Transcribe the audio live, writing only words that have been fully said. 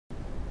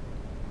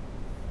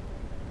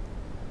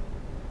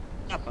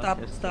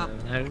Stop.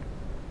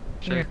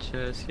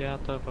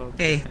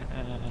 Hey.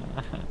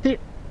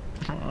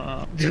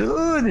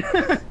 Dude!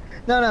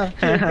 No.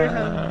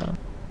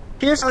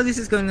 Here's how this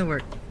is going to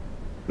work.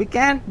 We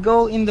can't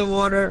go in the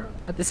water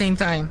at the same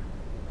time.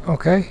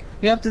 Okay.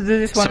 We have to do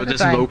this one at a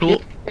time.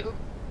 Local?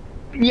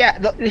 Yeah,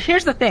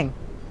 here's the thing.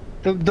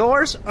 The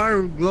doors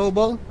are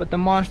global, but the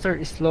monster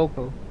is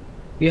local.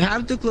 You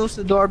have to close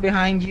the door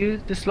behind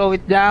you to slow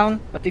it down,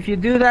 but if you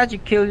do that, you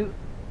kill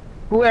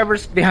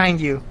whoever's behind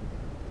you.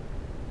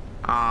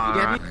 You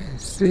get me?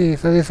 See,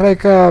 so it's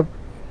like a...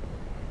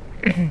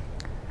 To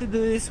do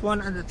this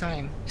one at a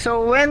time.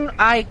 So when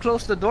I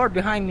close the door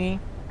behind me,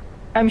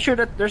 I'm sure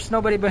that there's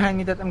nobody behind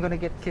me that I'm gonna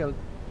get killed.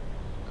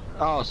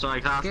 Oh, so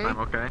like last time,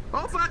 okay.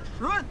 Oh fuck!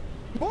 Run!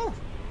 Move!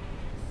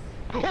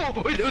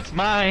 Oh, it's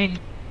mine!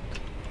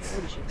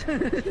 Holy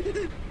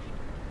shit.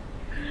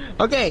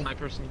 Okay. My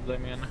personal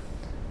domain.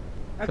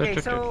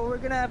 Okay, so we're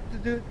gonna have to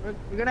do.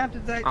 We're gonna have to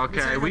decide.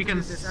 Okay, we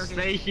can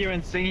stay here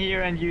and sing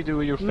here, and you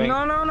do your thing.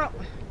 No.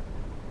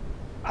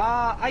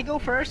 I go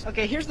first.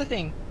 Okay, here's the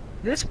thing.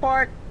 This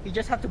part, you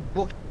just have to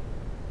book.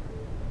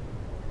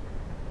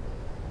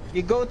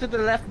 You go to the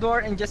left door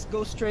and just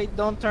go straight.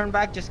 Don't turn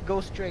back. Just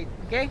go straight.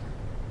 Okay.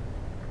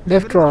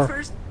 Left door.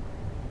 First.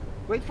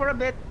 Wait for a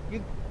bit.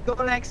 You go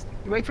next.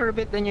 You wait for a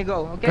bit, then you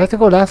go. Okay. You have to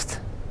go left.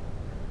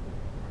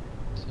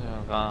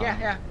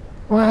 Yeah.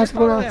 Why has to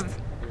go Follow left?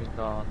 him.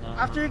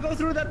 After you go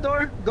through that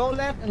door, go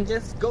left and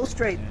just go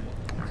straight.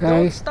 Okay.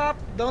 Don't stop.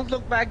 Don't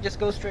look back. Just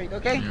go straight.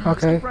 Okay. Okay.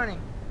 Just keep running.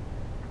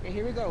 Okay,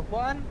 here we go.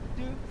 1,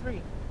 2,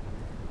 3.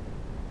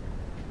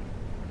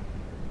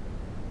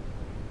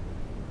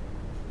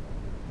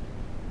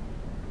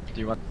 Do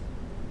you want?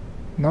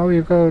 No,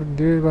 you go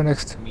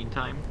next.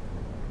 Meantime.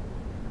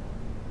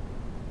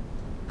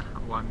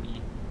 Why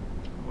me?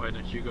 Why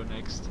don't you go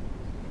next?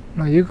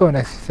 No, you go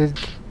next.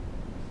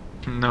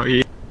 No,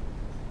 you.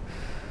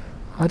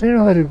 I don't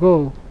know how to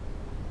go.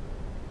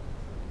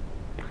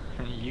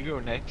 You go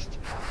next.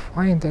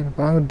 Fine then,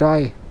 but I'm gonna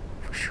die.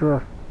 For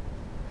sure.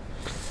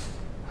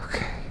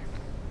 Okay.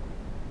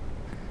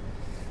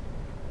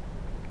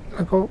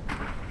 I go.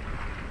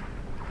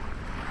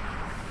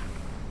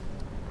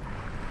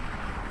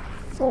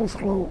 So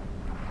slow.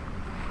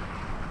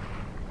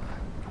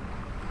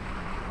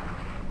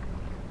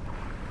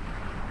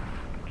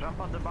 Jump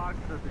on the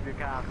boxes if you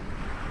can.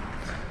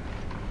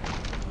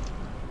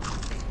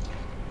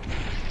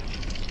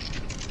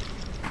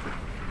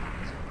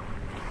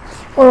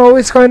 Oh no,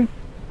 it's going.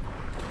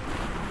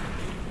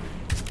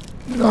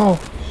 No.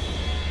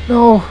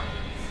 No.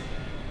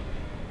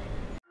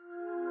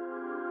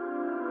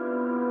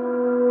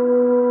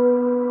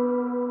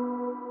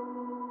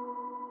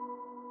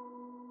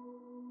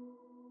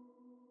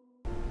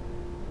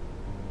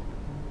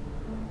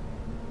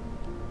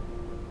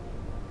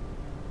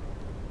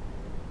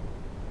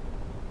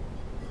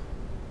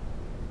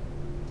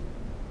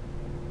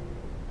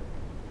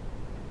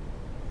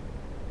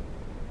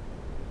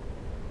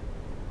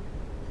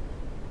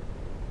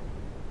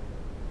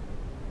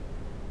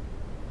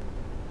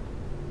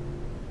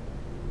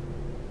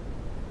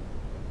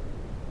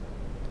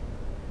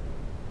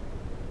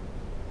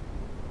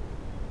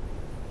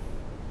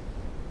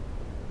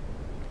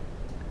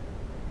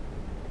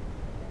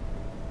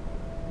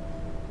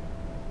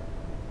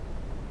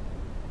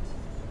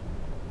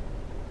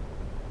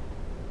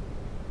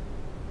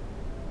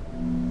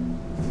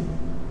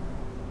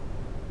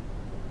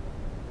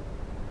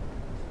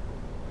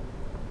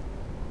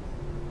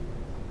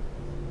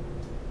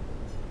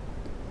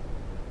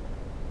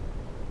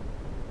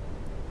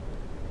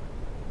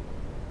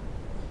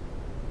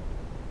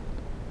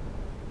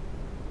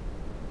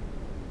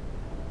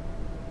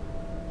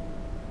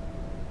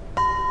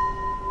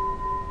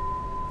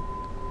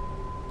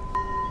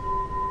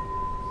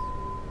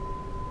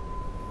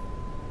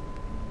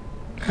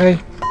 Hey.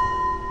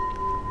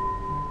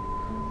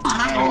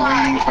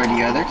 Waiting for the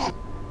others.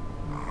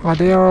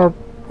 They are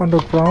on the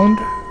ground,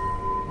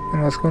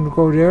 and I was going to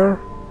go there.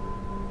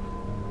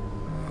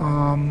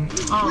 No,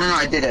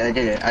 I did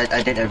it.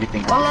 I did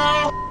everything.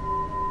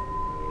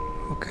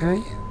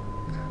 Okay.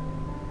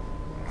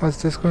 I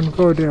was just going to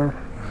go there.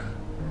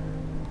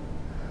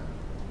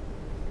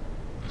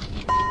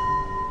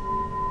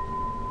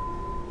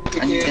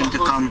 I need them to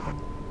come.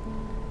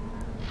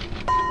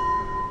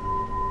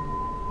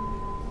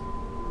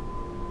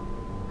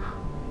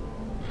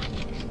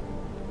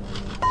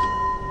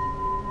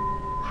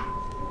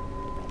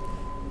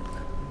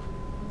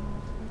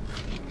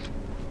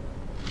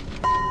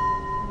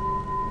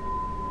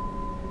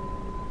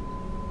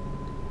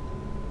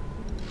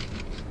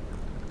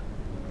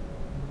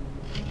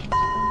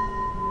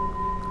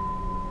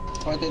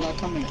 Why are they not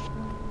coming?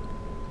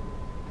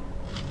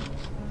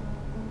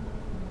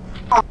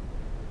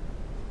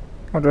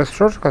 Oh, there's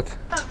shortcut.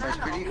 That's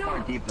pretty far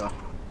deep though.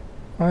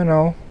 I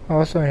know. I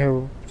was on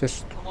here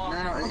just. No,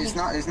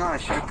 it's not a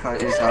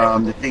shortcut. It's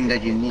the thing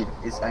that you need.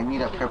 I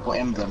need a purple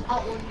emblem.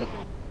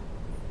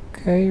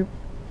 Okay.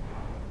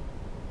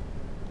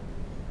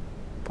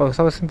 Because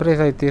I was in place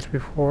like this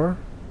before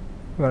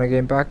when I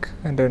came back,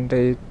 and then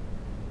they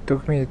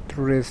took me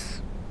through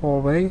this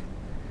hallway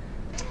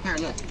Here,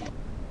 look.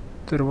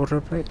 to the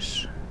water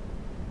place.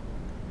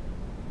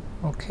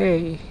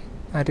 Okay,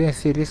 I didn't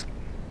see this.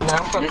 This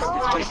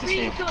place is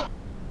safe.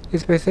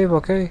 This place safe,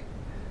 okay.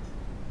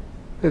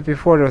 But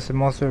before there was a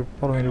monster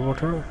following the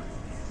water.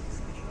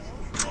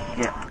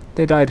 Yeah.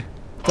 They died.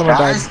 Someone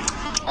died. Guys,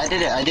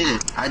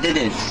 I did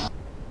it.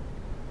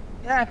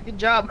 Yeah, good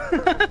job.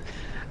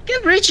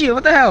 Can't reach you.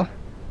 What the hell?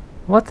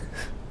 What?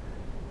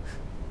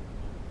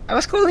 I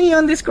was calling you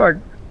on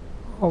Discord.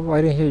 Oh,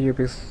 I didn't hear you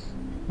because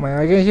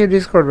I can hear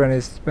Discord when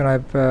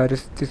I've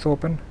this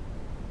open.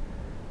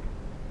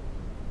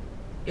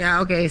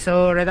 Yeah, okay,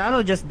 so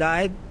Redano just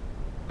died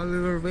while we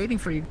were waiting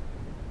for you.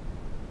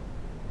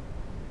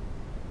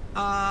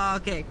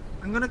 Okay,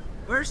 I'm gonna.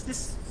 Where's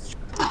this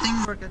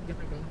shortcut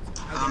gonna go?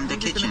 Okay, The I'm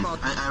just kitchen. gonna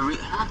call.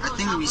 I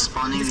think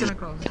respawning I'm is just a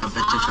gonna call.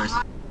 better choice.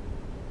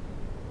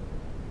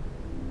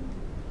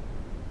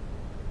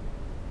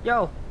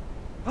 Yo!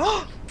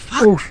 Oh!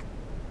 Fuck! Oh,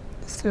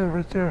 it's still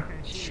right there.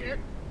 Shit!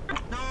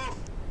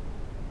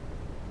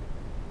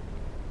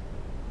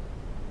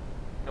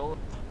 No.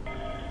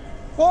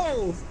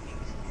 Whoa!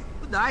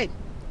 Who died?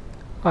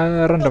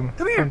 Random.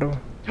 come here. Random.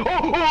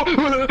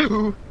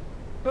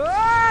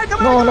 Ah,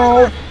 come No, on!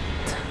 no.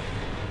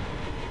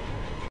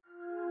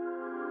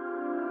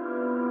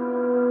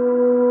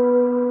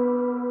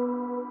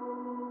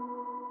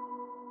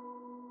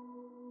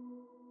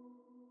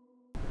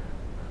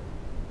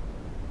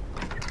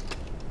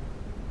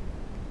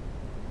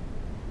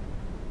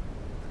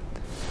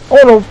 Oh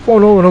no! Oh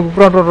no! No!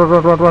 Run! Run! Run!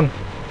 Run! Run! Run!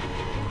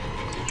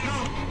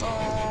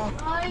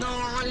 No,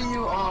 what do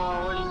you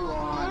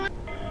want?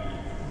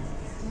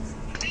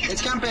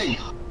 It's camping.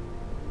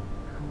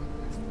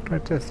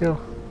 Right there still.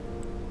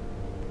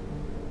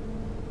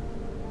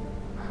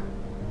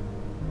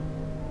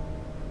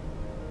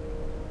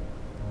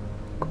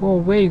 Go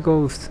away,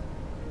 ghost.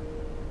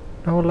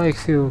 No one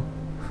likes you.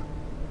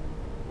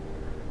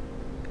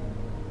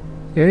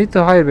 You need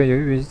to hide when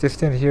you just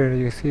stand here and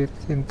you see it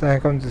in time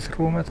come to this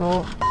room at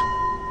all.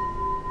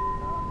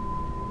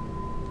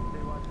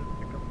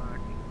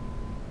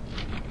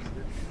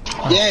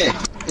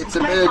 Yeah, it's a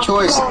better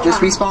choice.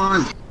 Just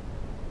respawn.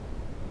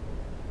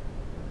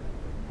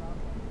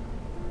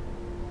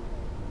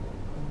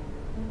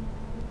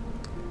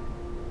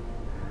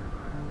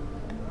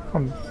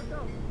 Come.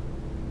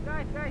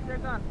 Guys, they're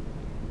gone.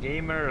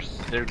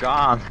 Gamers, they're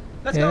gone.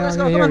 Let's Yeah, go, let's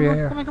go. yeah, Come on,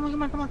 yeah. come on, come on,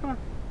 come on, come on,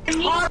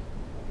 come on.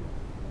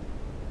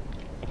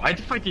 Why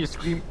the fuck do you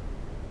scream?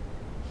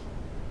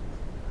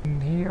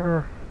 In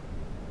here.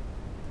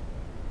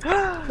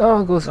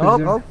 Oh, ghost Nope,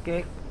 vision.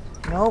 okay.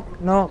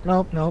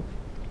 Nope.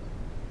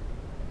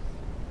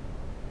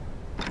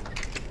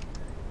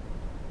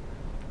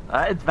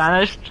 It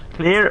vanished.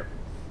 Clear.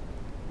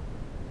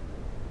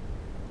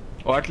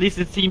 Or at least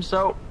it seems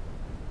so.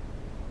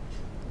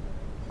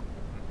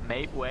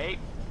 Wait.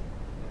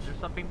 Is there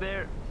something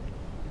there?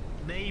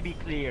 Maybe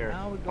clear.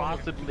 Now we go.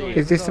 Possibly.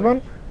 Is this the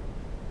one?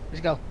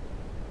 Let's go.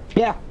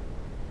 Yeah.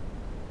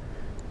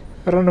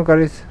 I don't know,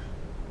 guys.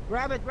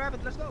 Grab it,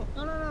 let's go.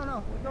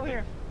 No. We go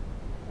here.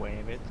 Wait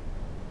a minute.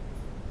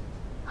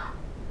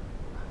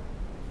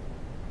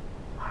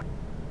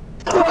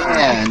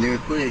 Yeah, and they would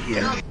put it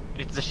here.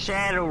 It's the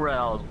Shadow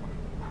Realm.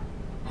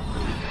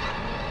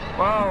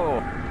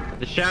 Whoa!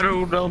 The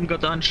Shadow Realm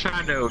got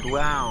unshadowed.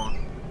 Wow.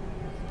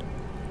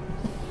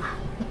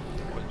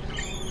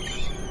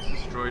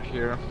 It's destroyed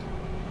here.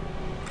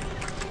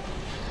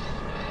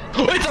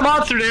 Oh, it's a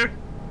monster there!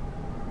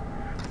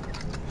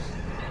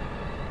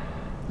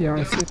 Yeah,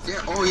 I see it.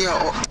 Yeah, oh yeah,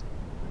 oh.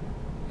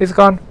 It's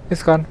gone.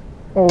 It's gone.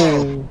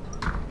 Oh.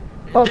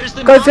 Oh, There's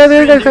the guys,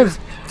 there, monster guys.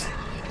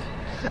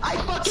 I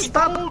fucking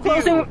Stop told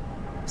closing. you!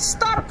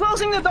 Stop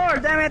closing the door,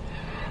 damn it!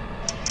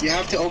 You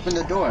have to open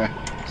the door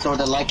so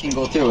the light can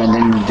go through and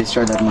then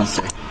destroy that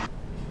monster.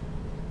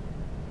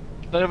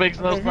 That makes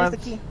no Okay, here's the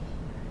sense. key.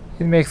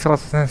 It makes a lot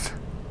of sense.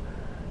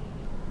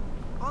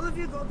 All of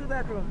you go to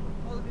that room.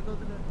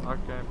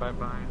 Okay, bye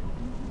bye.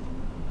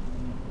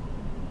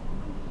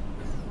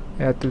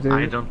 Yeah, to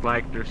I the don't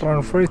like this.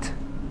 run for it.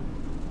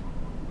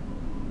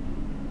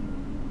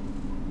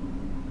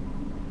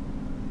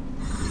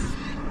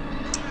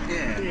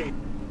 Yeah.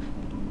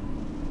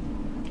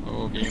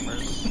 Oh,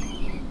 gamers.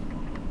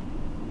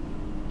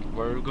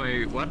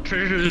 What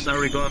treasures are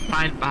we going to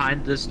find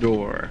behind this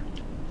door?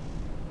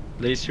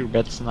 Place your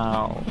bets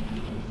now.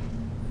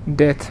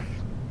 Death.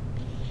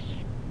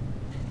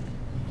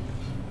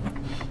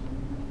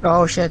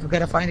 Oh shit, we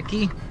gotta find the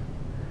key.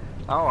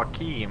 Oh, a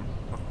key.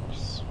 Of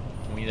course.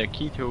 We need a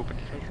key to open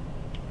the treasure.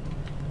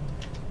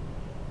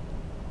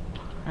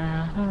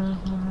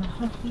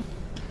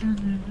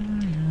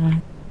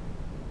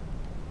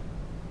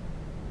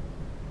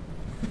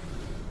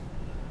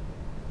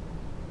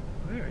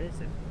 Where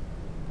is it?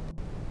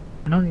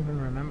 I don't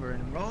even remember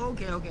anymore. Oh,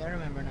 okay, I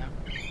remember now.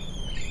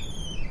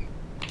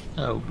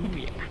 Oh,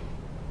 yeah.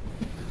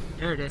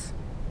 There it is.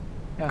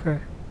 Okay.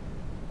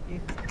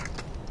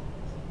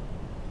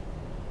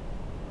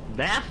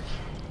 Death?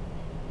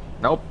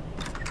 Nope.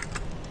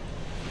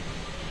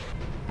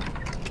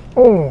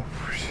 Oh!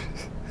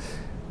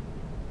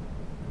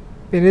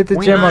 We need the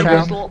gem Wait,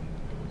 again. no,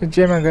 The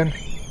gem again.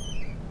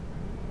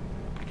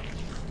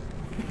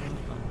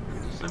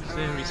 this looks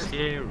very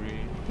scary.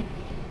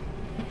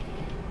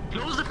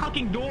 Close the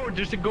fucking door,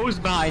 there's a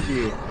ghost behind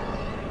you.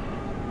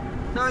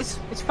 No,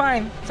 it's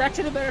fine. It's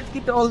actually better to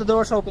keep all the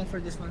doors open for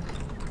this one.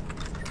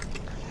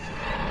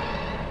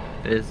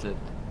 Is it?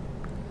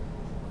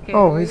 Okay,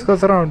 Oh, it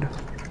goes around.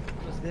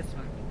 what's this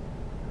one?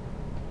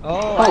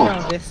 Oh, I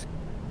know this.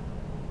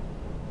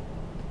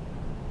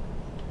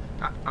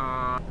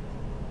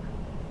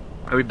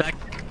 Are we back?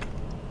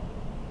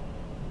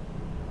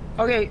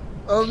 Okay,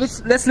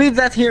 let's leave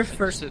that here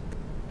first.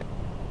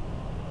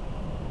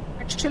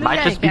 Actually, Might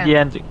yeah, just I be can. the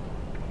ending.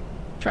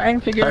 Try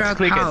and figure Let's out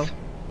click how. it.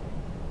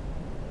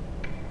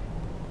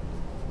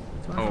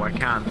 Oh, I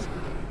can't.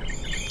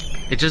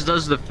 It just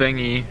does the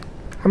thingy.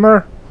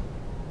 Hammer!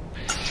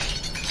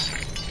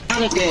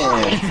 Okay.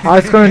 I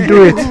was gonna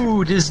do it.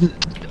 Ooh, this.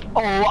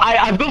 Oh,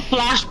 I've got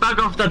flashback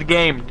of that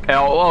game.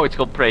 Oh, it's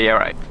called Prey,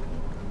 alright.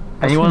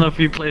 Anyone of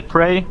you played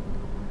Prey?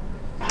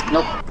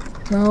 Nope.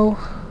 No.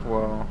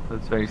 Whoa,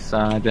 that's very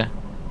sad.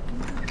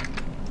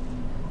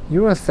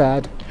 You are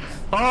sad.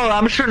 Oh,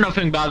 I'm sure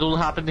nothing bad will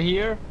happen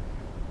here.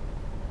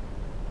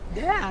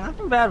 Yeah,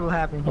 nothing bad will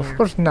happen Of here.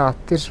 course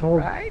not. This whole.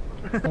 Right?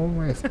 Oh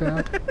my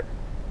god.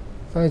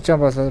 Let me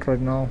jump outside right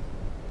now.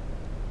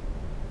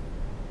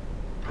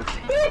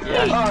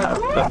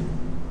 Yeah.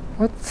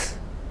 What?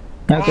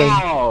 Okay.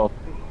 Oh,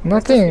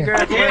 Nothing. Figure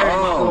out where to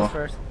Oh. go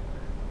first.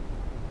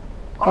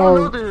 oh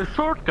no, Oh. there's a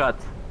shortcut.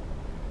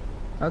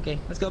 Okay,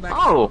 let's go back.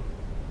 Oh.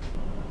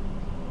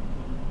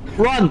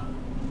 Run.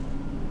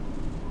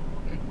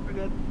 Okay, we're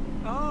good.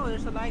 Oh,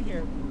 there's a light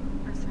here.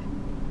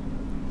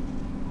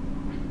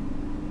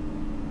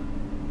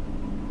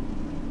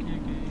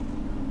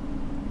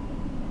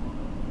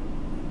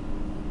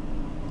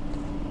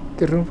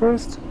 The room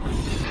first?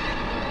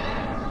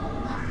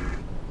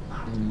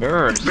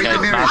 Birds, Bring can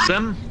them I here. pass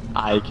them?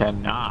 I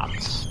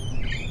cannot.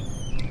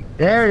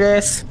 There it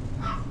is.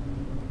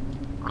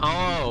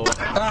 Oh,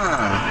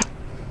 Ah.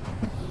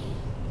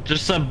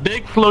 just a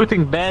big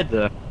floating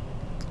bed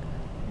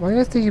Why are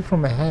you taking it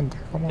from my hand?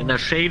 Come in on. a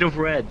shade of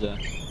red.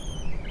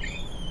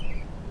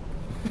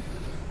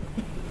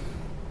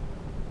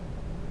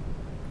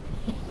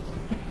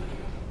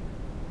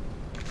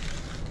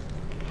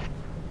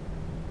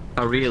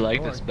 I really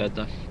like this bed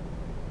though.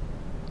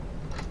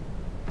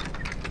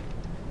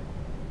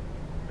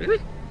 Really?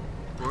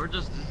 Where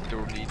does this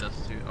door lead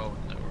us to? Oh,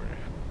 nowhere.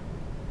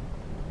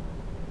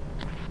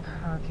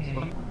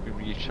 Okay.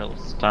 We shall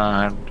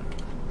stand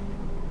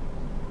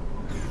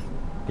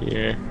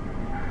here.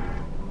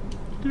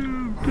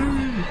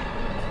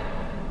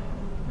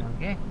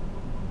 Okay.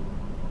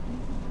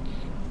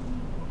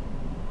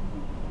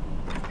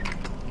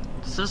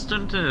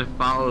 Consistent and it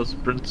follows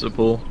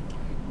principle.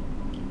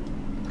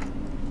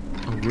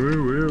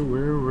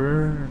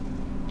 Where?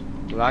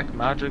 Black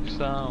magic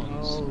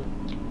sounds. Oh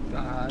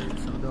god,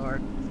 it's so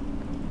dark.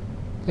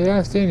 Yeah,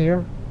 I'm staying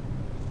here.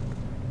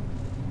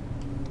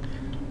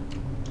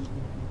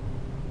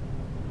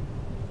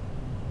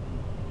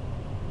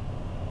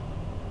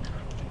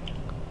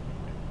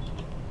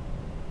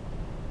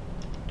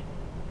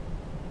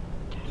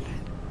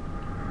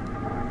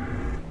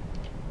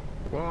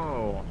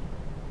 Whoa.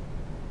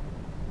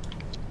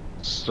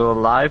 Still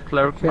alive,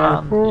 cleric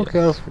man? Careful, Yes,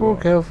 careful,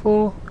 whoa.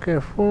 careful,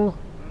 careful.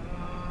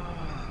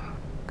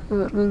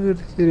 Good,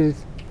 it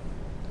is.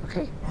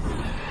 Okay.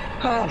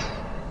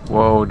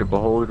 Whoa, the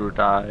beholder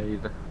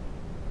died.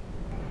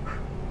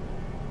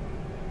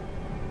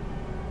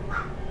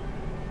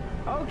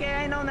 Okay,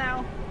 I know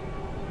now.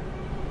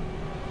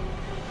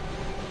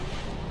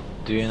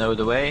 Do you know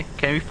the way?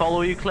 Can we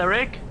follow you,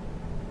 cleric?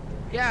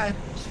 Yeah,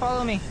 just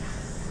follow me.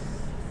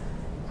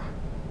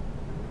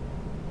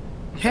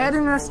 Head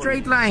in a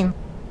straight line.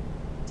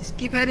 Just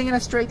keep heading in a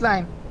straight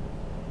line.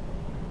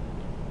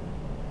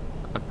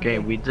 Okay,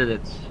 we did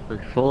it. We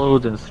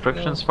followed the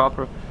instructions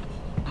proper.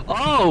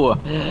 Oh!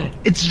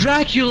 It's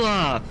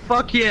Dracula!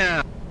 Fuck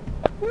yeah!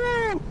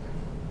 Woo!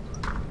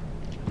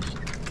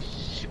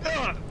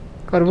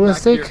 Got a wooden Back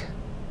stick? here.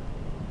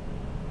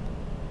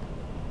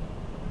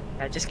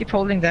 Yeah, just keep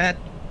holding that.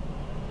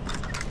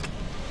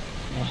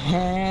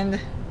 And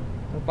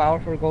the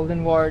powerful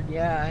golden ward.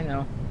 Yeah, I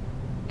know.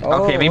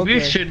 Oh, Okay, maybe we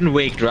shouldn't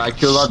wake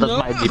Dracula, that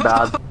might be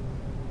bad.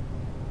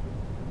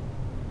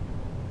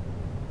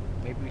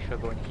 Maybe we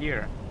should go in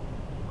here.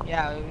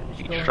 Yeah, we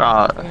should go in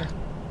Try. here.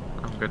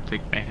 I'm gonna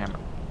take my hammer.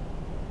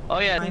 Oh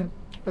yeah, Fine.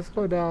 Let's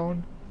go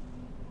down.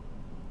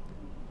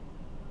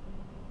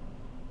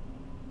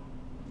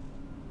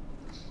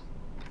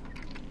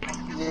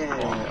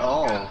 Yeah.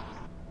 Oh.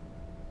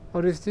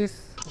 What is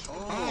this?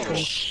 Oh.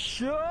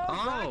 Sure.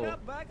 Oh.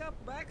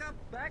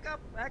 Back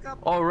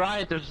up.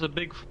 alright, there's a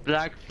big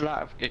black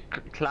cloud.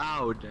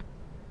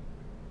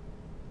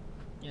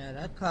 Yeah,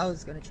 that cloud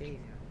is gonna chase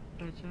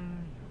you.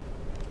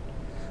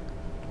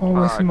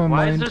 Always in my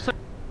Why is mind. there so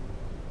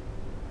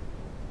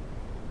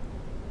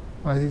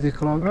Why is it the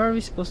clock? Where are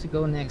we supposed to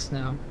go next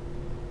now?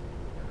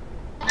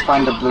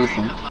 Find the blue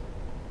thing.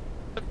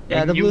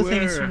 Yeah, And the you blue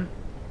thing is were from.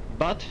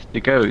 But the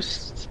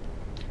ghost.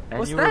 And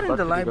Was you that were in but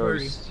the the library?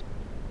 ghost. Is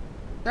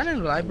that in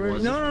the library?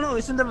 Was No, it? no, no.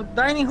 It's in the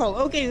dining hall.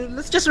 Okay,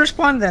 let's just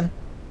respawn then.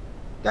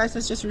 Guys,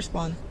 let's just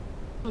respawn.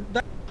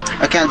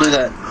 I can't do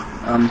that.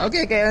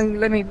 Okay, okay.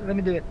 Let me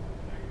do it.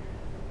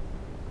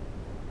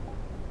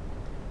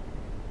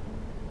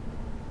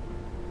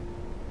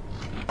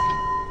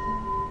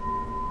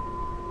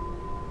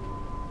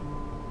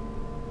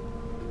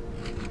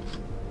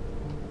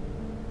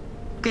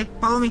 Okay,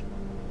 follow me.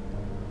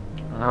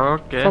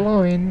 Okay.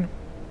 Following.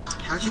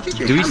 How'd you get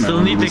your Do we hammer still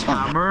on need the this one?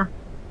 hammer?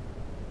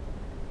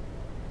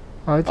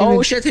 I think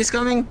Oh it- shit, he's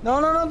coming. No,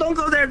 no, no, don't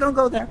go there, don't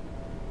go there.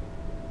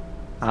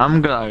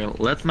 I'm gonna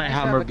let my Let's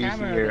have hammer a be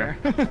camera here.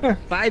 there.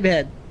 5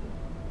 head.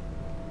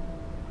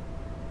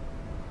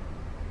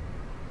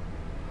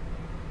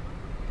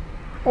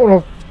 Oh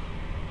no.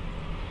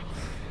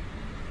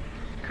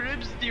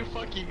 Cribs, you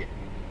fucking.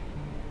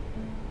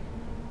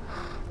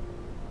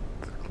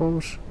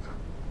 Close.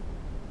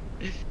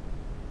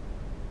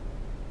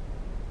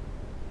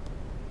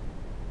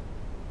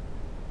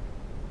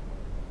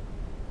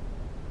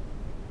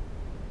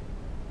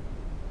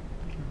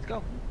 Let's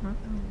go.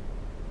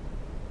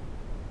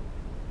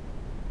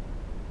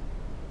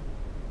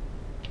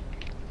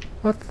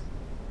 What?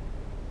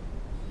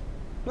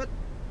 What?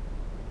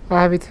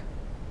 I have it.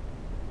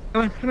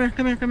 Come on, come here,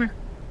 come here, come here.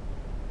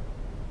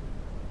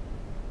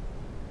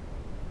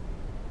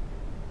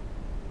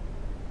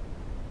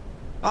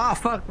 Ah,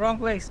 fuck, wrong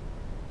place.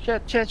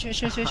 Shit, shit, shit,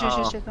 shit, shit, shit,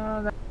 shit, shit. No,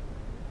 no, no.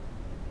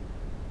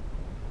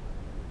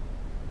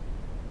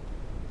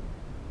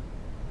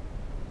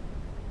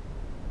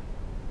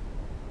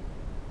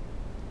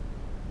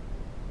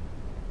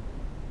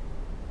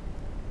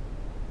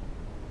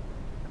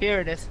 Here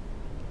it is.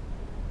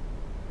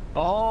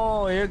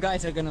 Oh, you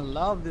guys are gonna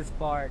love this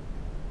part.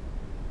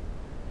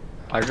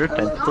 Are there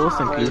tentacles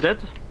included?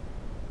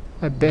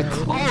 I bet.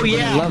 Oh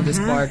yeah! Love this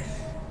part.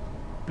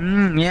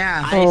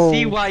 Yeah. I Oh.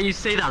 see why you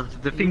say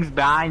that. The things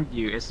behind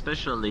you,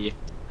 especially.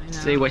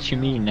 Say what you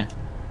mean.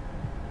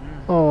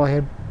 Oh, I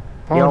hear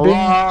pounding.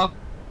 YOLO!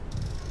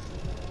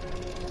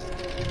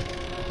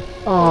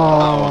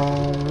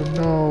 Oh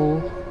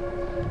no.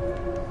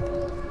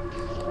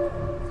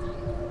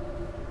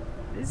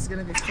 This is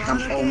gonna be I'm fun.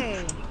 home.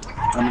 Okay.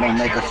 I'm gonna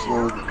make a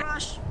slow. Don't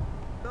rush.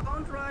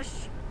 Don't rush.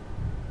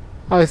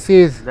 I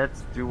see it.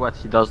 Let's do what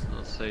he does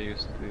say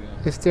used to do.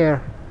 It's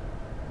there.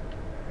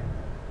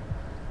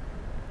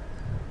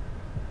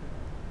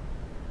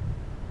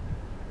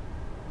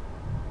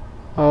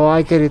 Oh,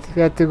 I get it.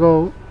 We have to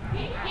go. You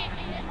have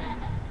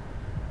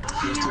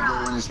to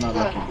go when it's not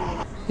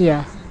looking.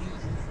 Yeah.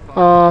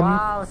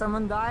 Wow,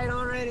 someone died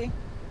already.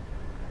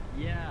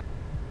 Yeah.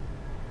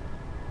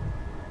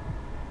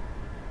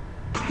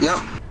 Yep.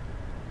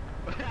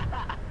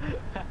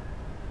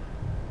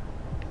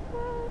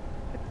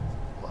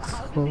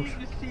 How close.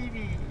 did you see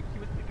me? He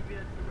was looking me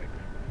at the direction.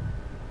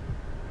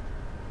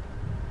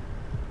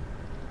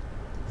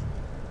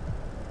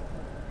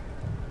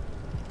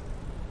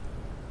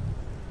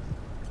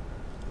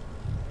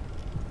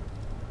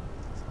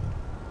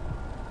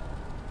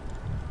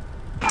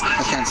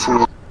 I can't see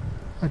it.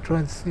 I try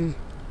and see.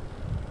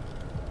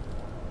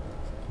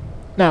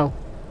 Now.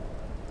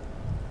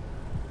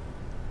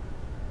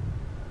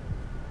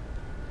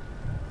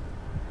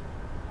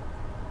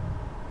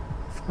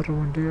 Other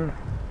one there.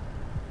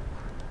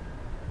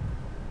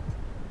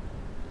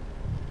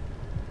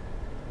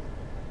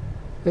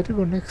 Where to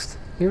go next?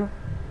 Here?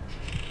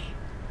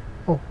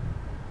 Oh.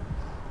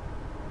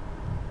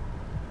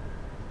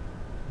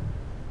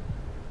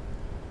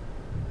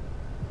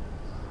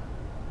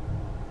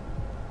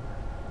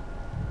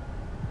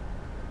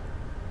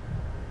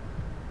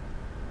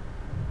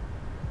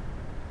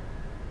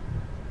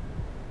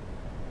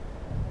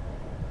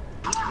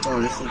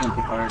 Oh, this is gonna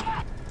be hard.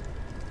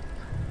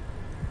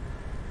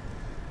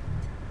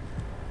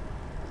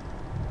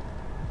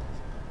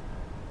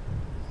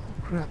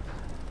 Crap.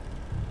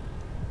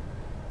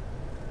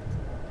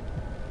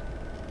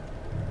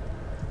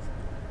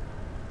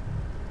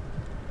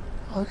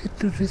 I could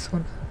do this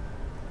one.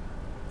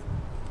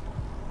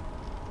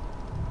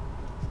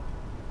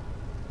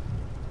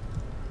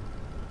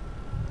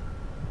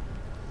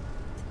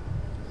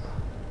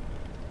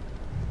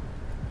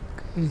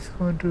 Okay, he's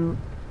going to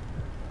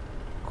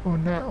go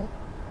now.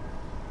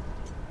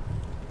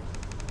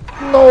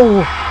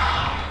 No!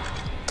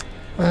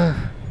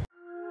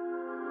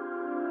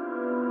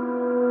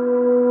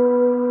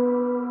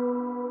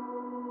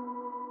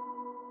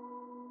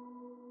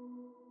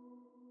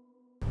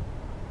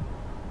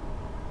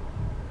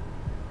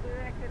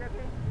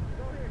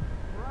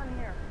 Run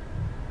here.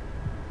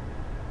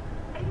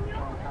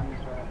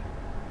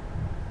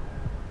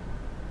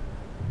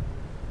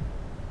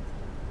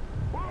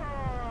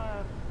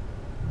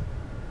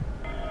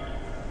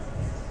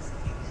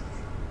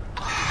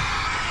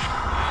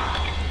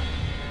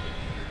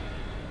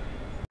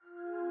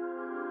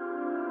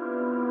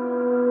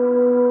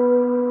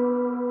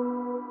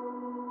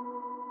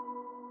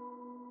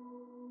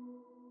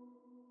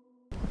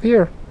 Up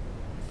here.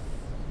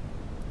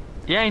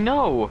 Yeah, I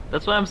know.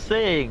 That's what I'm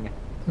saying.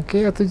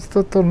 Okay, I thought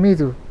you told me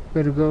to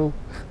where to go.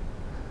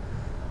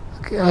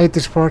 Okay, I hate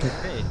this part.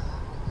 Hey.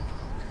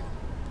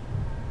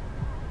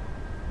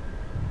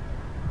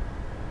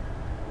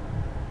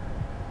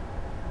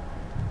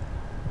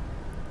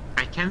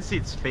 I can't see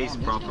its face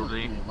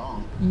properly.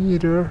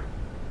 Either.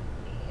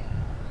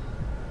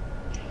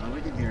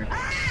 We've been here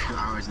 2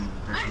 hours and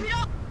 30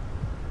 minutes.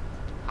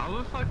 How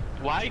the fuck?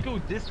 Why go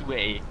this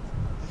way?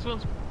 This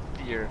one's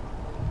here.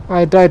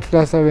 I died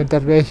last I went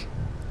that way.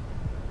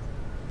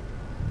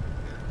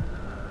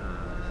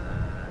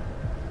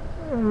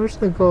 Where's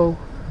the goal?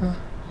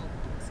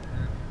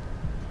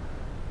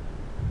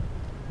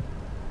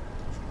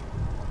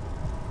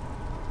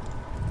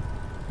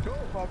 Go,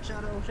 fuck,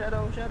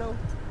 shadow.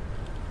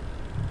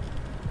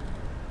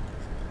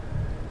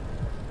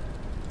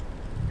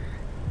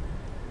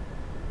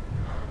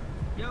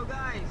 Yo,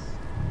 guys.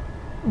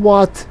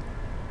 What?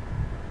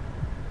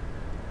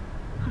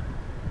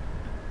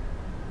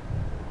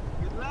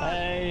 Good luck.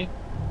 Hey.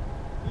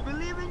 We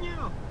believe in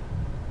you.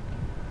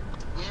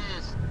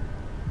 Yes.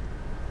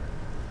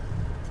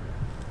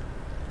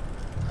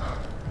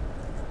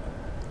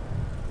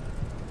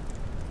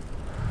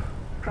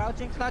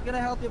 Crouching's not gonna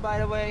help you, by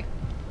the way.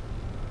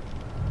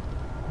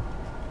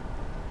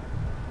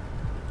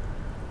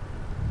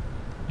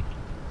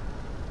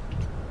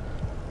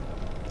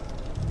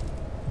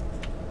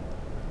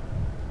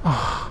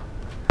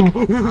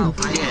 Oh,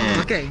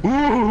 yeah. Okay.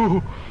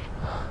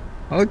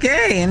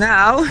 Okay,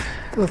 now.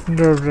 That's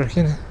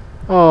nerve-wracking.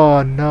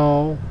 Oh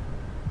no.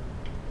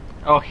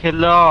 Oh,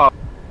 hello.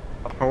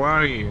 How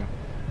are you?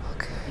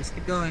 Just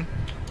keep going.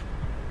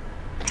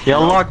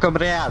 Hello,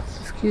 comrades.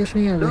 Excuse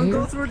me, over Don't here.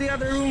 go through the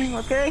other room,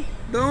 okay?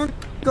 Don't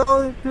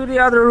go to the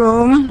other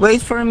room.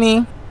 Wait for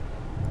me.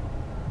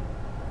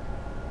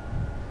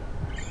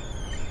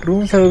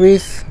 Room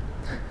service.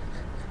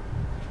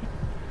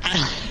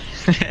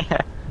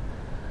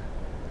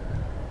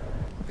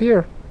 Up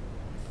here.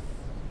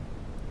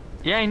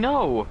 Yeah, I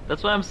know.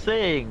 That's what I'm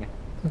saying.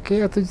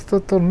 Okay, I thought you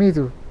told me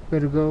to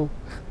where to go.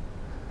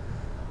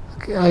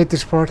 Okay, I hate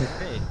this part.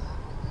 Hey.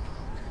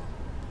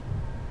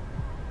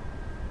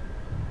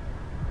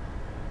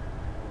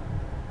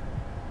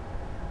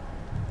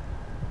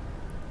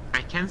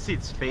 I can't see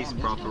its face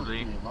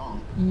properly.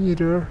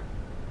 Either.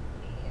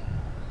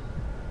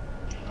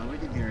 We've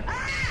been here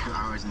 2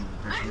 hours and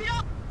 30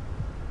 minutes.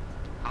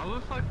 How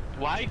the fuck?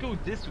 Why go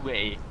this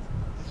way?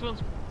 This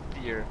one's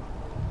here.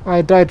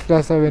 I died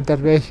last I went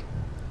that way.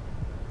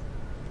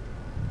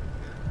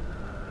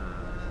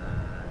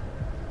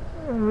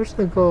 Where's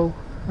the goal?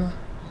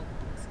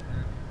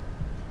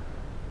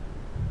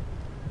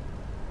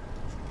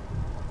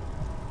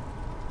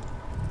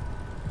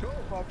 Go,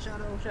 fuck,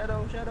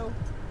 shadow.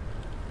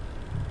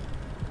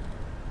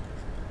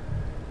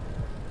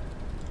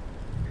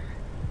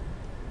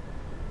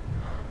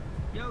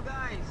 Yo,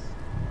 guys.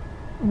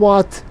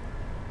 What?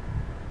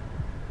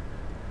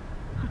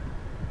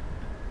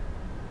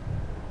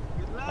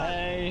 Good luck.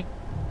 Hey.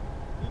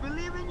 We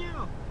believe in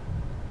you.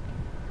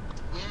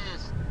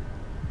 Yes.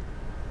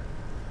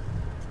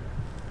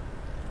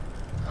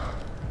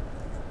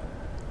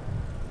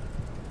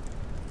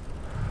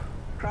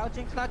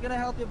 Crouching's not gonna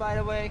help you, by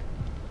the way.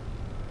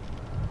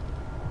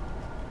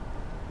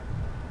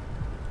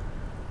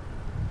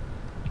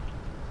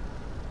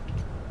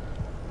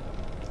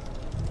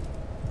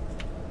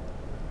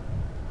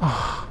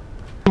 Oh,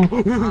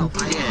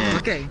 yeah.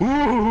 Okay.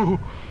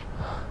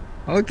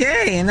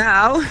 Okay,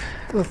 now.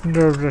 That's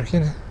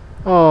nerve-wracking.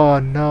 Oh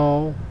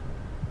no.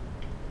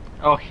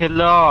 Oh,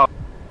 hello.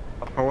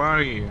 How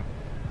are you?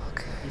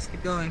 Just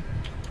keep going.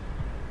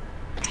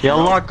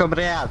 Hello,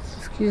 comrades.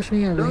 Excuse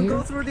me, over Don't go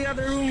here. through the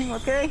other room,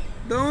 okay?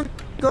 Don't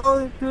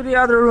go to the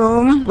other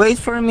room. Wait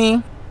for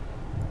me.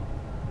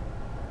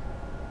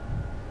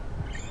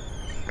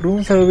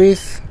 Room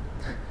service.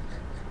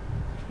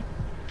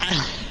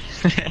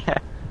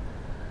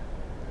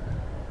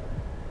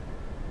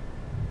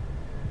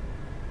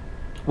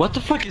 What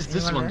the fuck is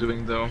this Anyone one there?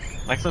 doing though?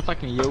 Like some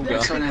fucking yoga.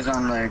 This one is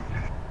on like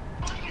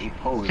a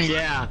pose.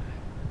 Yeah.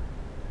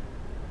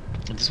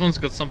 This one's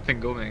got something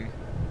going.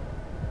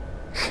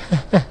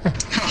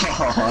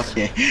 Oh,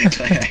 okay.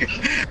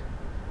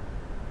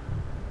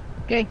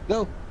 Okay,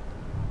 go.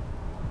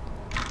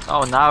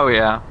 Oh, now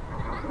yeah.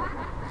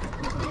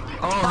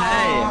 Oh,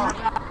 hey.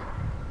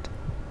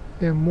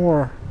 Yeah,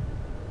 more.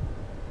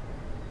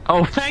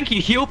 Oh, thank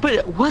you. He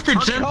opened. What a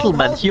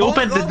gentleman. He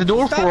opened the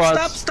door Stop, for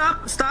us.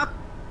 Stop.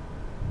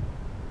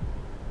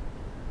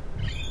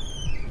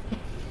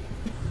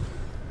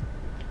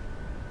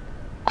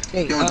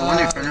 Hey, Yo, the one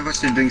in front of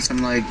us is doing some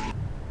like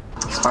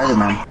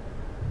Spider-Man.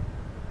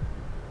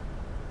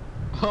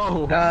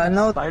 Oh.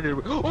 no.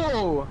 Spider.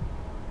 Oh.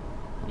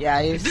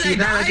 Yeah, you Did see I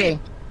that die? again.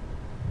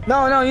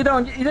 No, you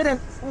don't. You didn't.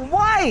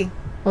 Why?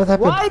 What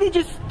happened? Why did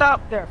you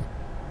stop there?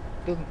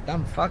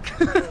 Dumb fuck.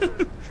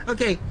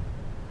 Okay.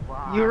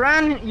 Wow. You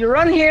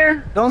run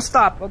here. Don't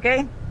stop,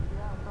 okay?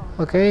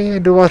 Okay,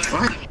 do what?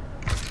 What?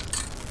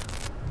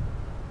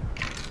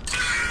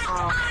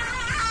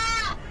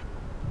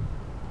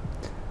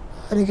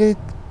 I didn't get it.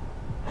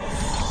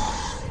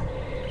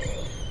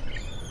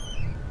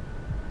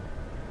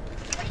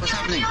 What's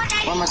happening?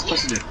 What am I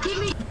supposed to do?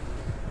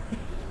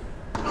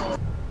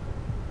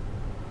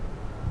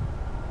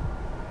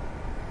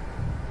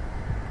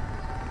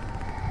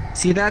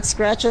 See that,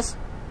 Scratches?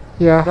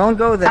 Yeah. Don't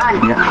go there.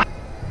 Yeah.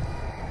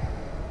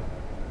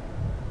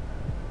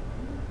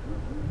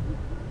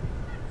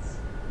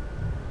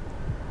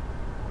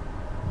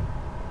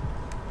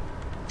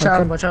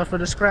 Watch out for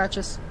the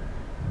scratches.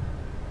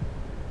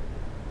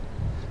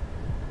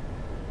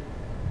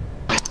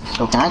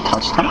 So can I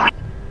touch them?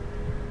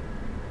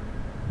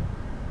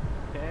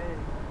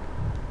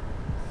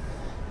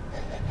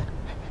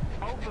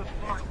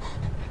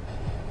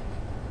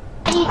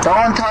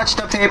 Don't touch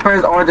the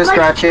papers or the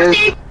scratches.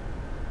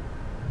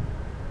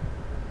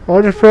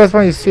 Or the first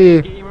one you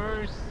see.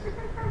 Gamers,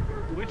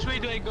 which way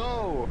do I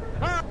go?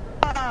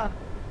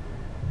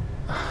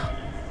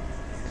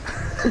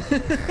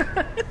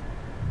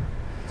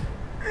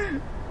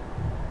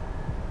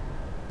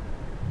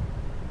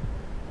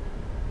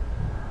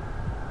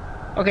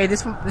 Okay,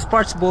 this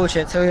part's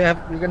bullshit. So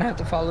you're gonna have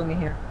to follow me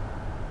here.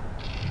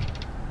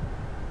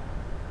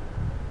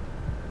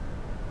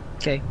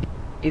 Okay.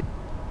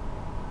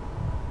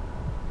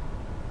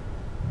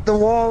 The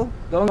wall.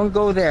 Don't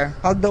go there.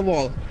 Hug the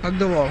wall. Hug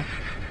the wall.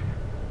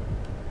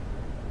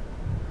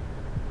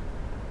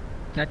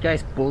 That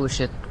guy's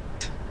bullshit.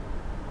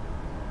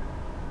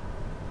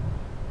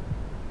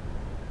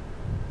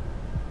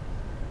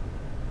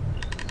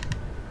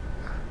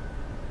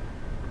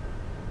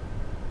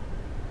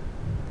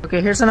 Okay,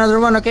 here's another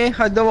one. Okay,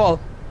 hug the wall.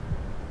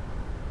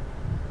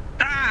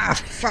 Ah,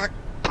 fuck.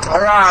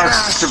 Alright,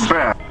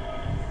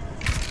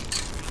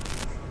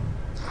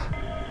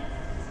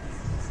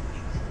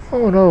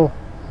 Oh no.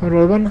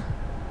 Another one.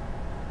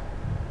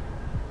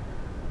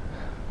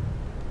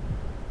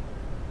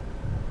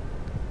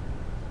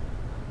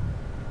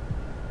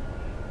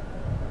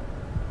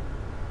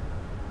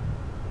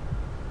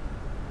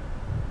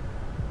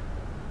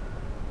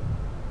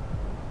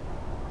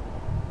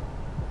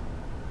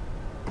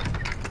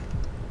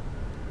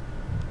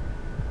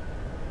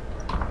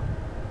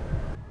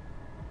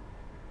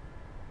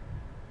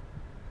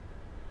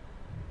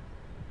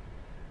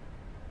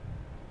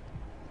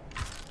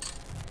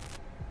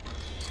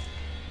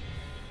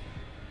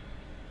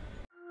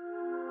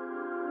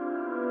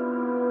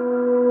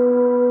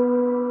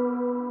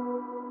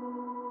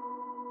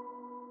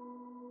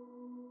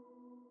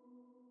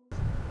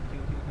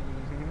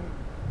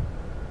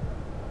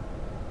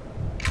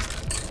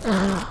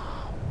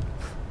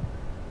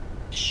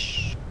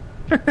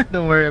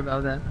 Don't worry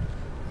about that.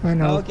 I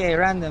know. Okay,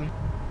 random.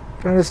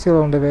 Friend is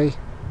still on the way.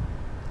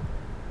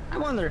 I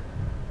wonder.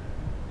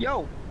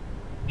 Yo,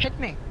 hit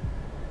me.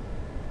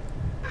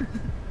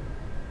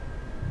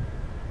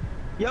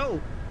 Yo,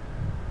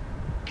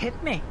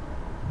 hit me.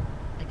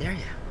 I dare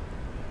you.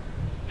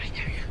 I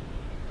dare you.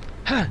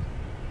 Huh.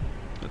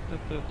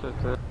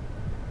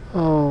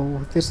 Oh,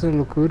 this doesn't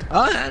look good.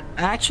 Oh,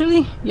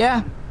 actually,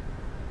 yeah.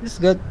 This is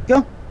good.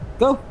 Go,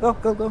 go, go,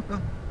 go, go,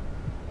 go.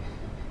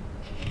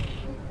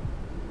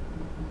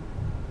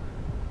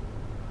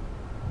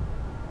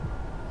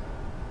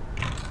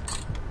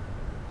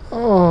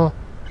 Oh,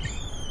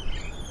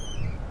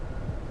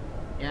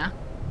 Yeah.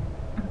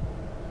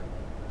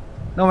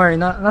 Don't worry,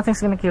 nothing's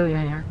gonna kill you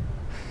here.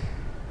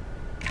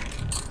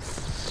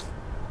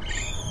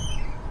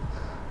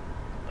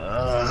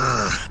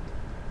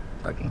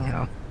 Fucking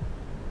hell.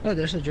 Oh,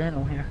 there's a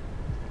journal here.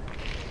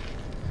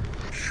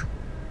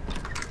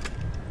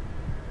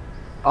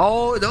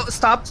 Oh, no,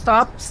 stop.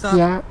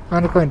 yeah,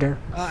 I'm going there.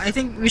 I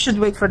think we should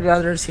wait for the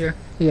others here.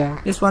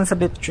 Yeah, This one's a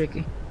bit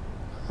tricky.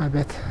 I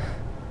bet.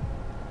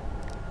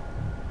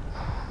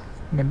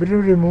 Maybe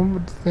to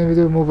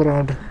move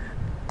around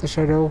the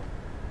shadow.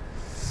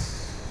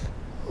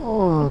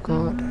 Oh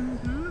god.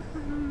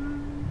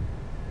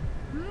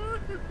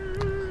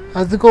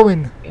 How's it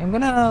going? Okay, I'm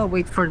gonna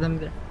wait for them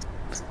there.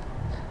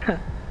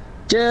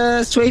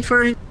 Just wait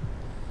for it.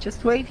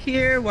 Just wait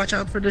here. Watch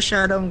out for the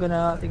shadow. I'm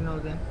gonna signal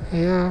them.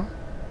 Yeah.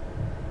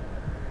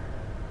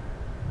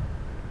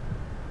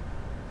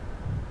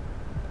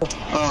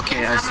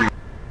 Okay, I see.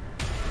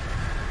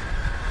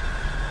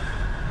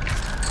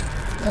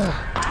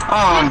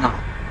 Oh no.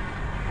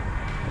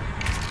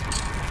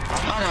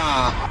 Oh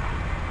no.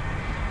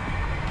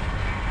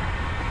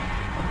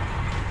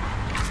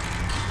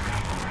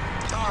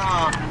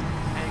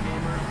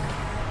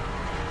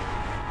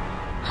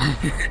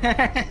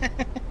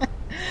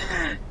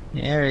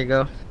 There we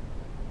go.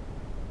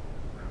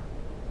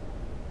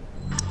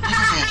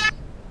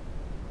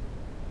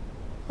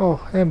 Oh,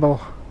 rainbow.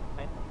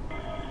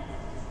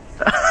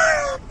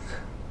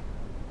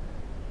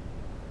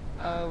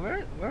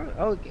 Where?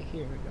 Okay,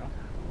 here we go.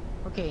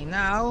 Okay,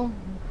 now.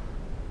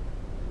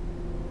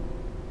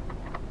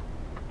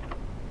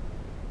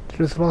 It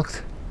was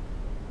locked.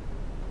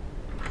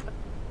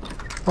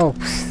 Oh.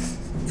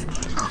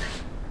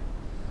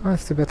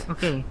 That's too bad.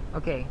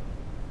 Okay.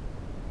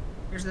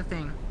 Here's the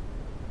thing.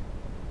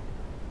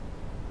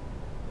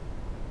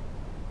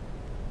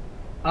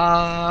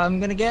 I'm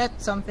gonna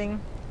get something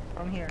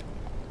from here.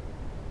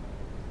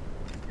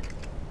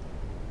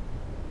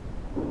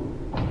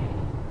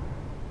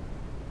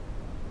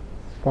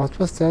 What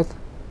was that?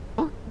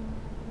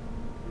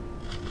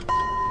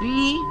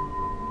 We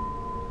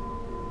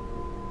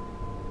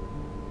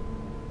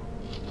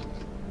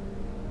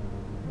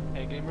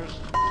Hey gamers.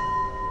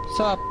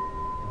 sup.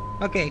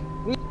 Okay,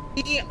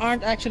 we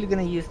aren't actually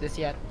gonna use this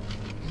yet.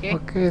 Okay,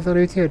 Okay, so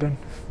right here then.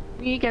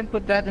 we can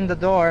put that in the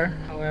door.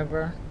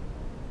 However,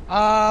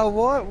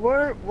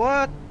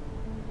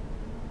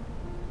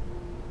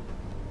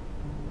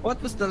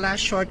 what was the last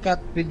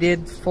shortcut we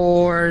did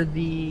for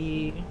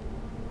the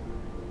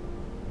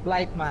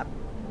light map?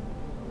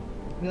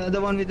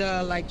 The one with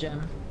the light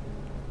gem.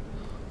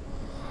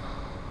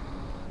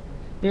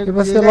 You, It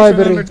was you the guys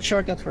library. remember the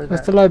shortcut for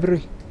What's that? the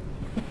library?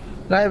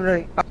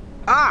 Library.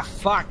 Ah,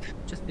 fuck!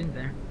 Just been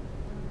there.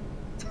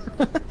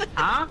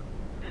 Huh?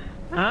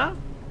 Huh?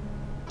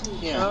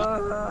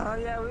 Yeah.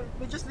 Yeah,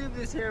 we just leave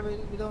this here.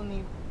 We don't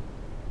need.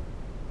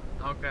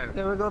 Okay.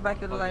 Okay, we'll go back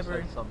to the Thought you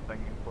library. said something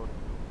important.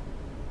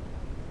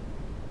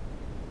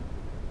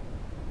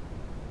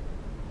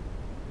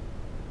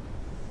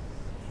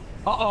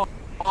 Uh-oh.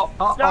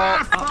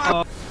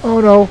 Uh-oh. Oh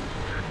no.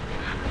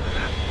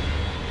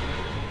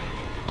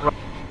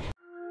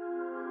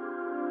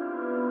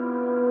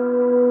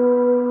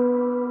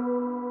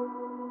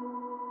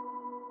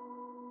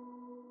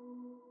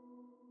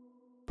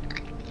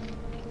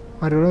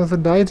 I don't know if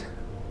it died.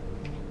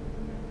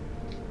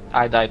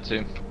 I died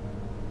too.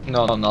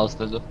 No one else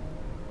did it.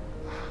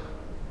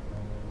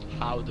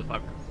 How the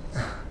fuck?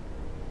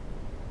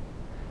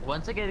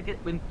 Once again,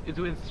 it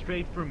went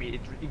straight for me.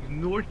 It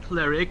ignored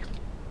cleric.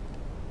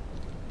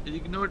 It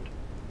ignored.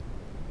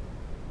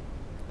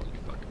 Holy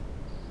fuck!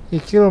 He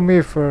killed me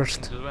It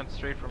first. just went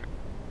straight for me.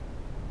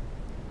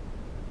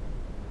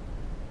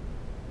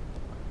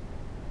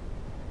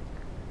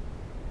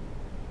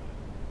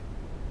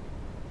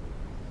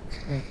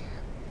 Okay.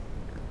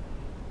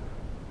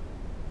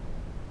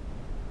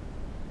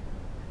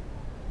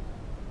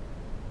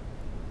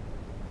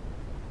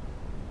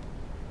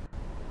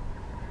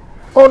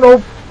 Oh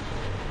no!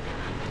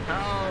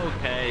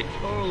 Okay,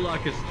 our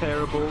luck is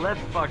terrible.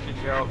 Let's fucking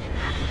go.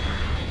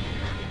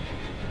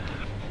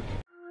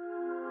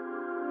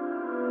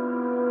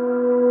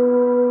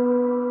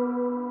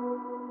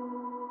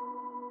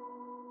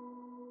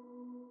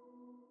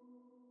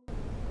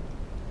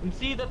 And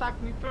see, it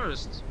attacked me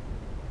first.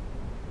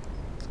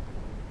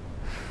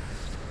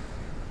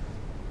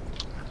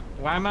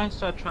 Why am I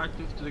so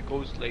attractive to the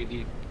ghost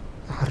lady?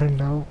 I don't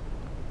know.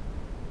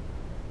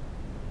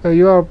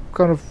 You are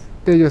kind of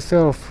there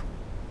yourself.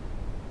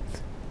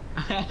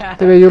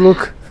 The way you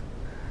look.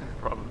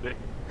 Probably.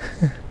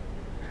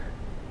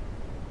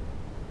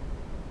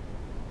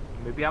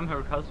 Maybe I'm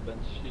her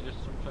husband. She just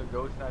turned to a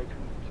ghost and I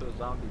turned to a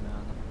zombie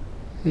man.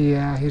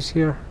 Yeah, he's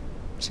here.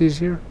 She's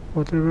here.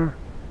 Whatever.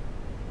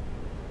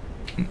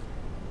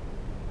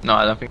 No,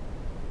 I don't think.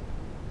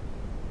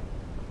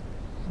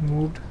 He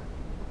moved.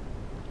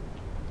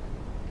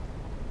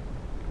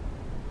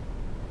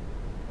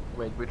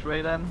 Wait, which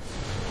way then?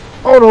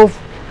 Oh no!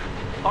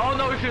 Oh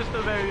no, she's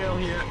still very ill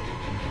here.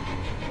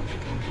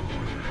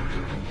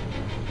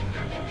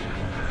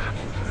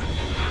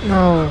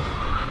 No.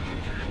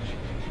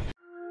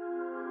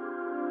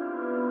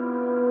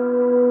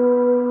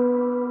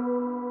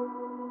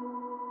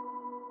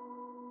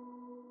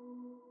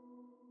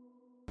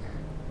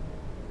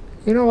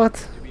 You know what?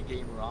 Did we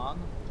game wrong?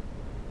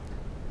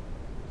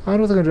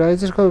 I'm not gonna do it. I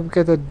just go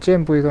get a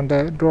gem point on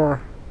the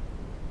door.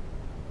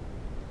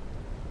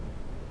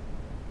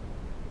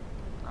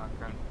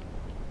 Okay.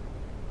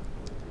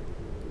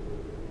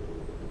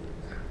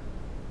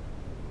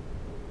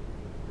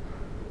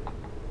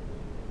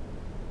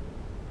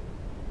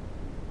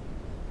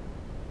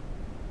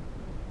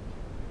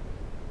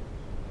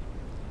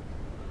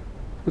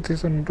 Put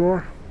this on the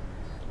door.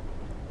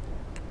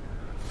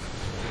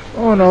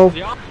 Oh no.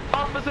 The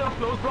officer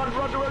close, run.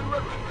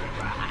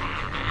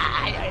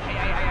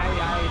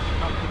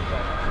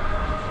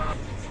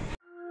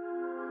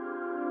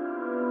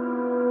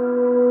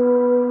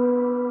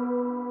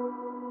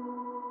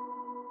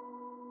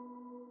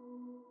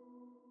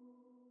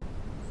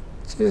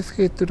 Just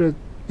get to the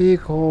big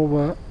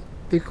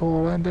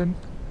hole and then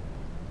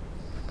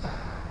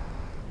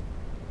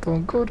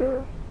don't go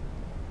there.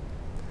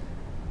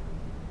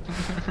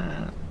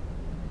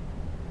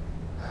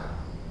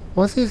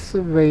 What's this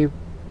way?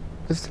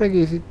 The strike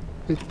is it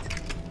with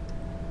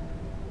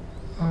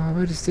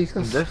where is it?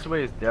 And this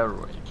way is their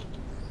way.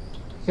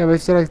 Yeah, but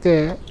it's like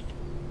the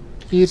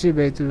easy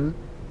way to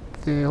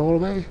the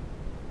hallway.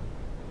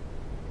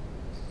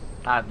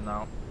 I don't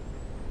know.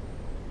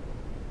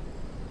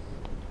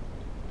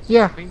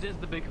 Yeah, I think this is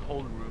the big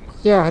whole room.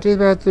 yeah, this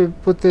way to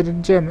put the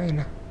gem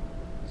in.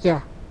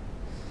 Yeah.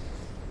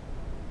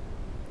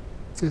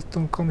 Just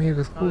don't come here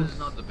with No, cool. this is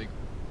not the big.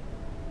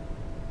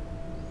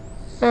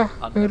 Yeah,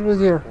 it was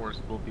here. Course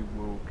will be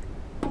woke.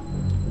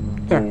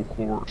 Yeah. Woke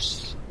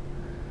horse.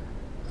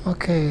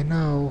 Okay,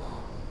 now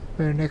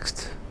where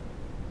next?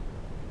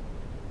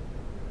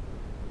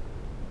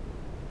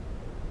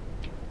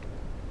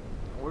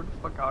 Where the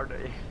fuck are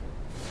they?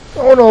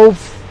 Oh no!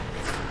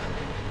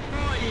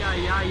 Ay,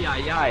 ay, ay,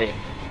 ay, ay.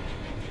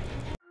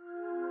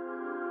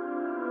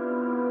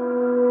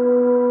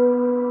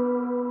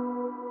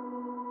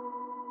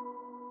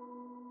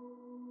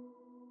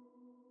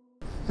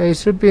 It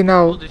should be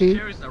now. Oh, the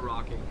chairs are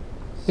rocking.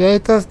 Yeah,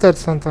 it does that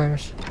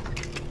sometimes.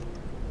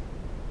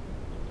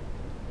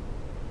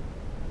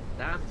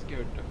 That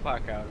scared the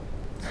fuck out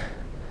of me.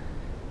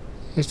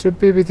 It should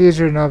be a bit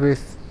easier now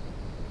with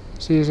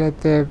she's at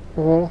the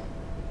wall.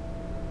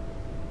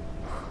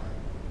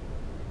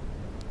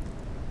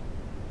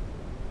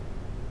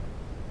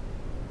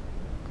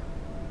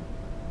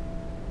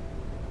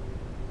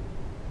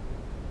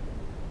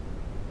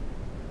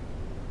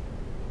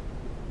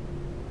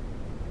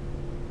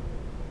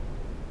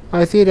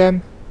 I see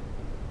them.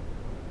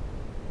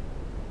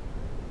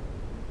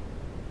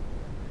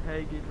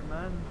 Hey, gator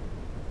man.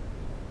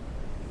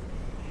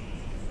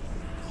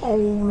 Oh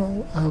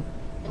no!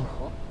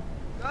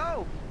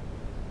 Go!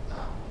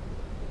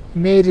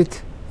 Made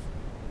it.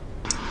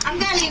 I'm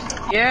gonna leave the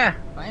call. Yeah,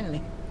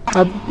 finally.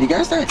 You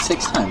guys died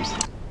 6 times.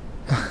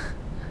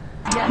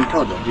 In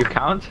total. You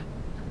count?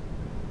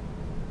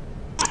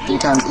 3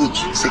 times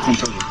each, 6 in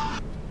total.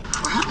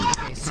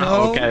 Okay, so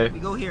Okay. we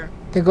go here.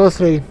 The ghost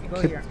lady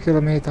Go here. kill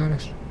him 8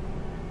 times.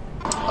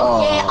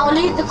 Oh. Yeah, I'll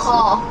leave the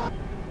call.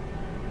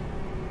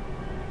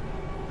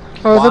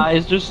 Why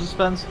is there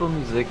suspenseful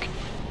music?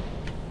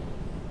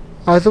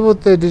 I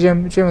thought the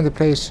gem on the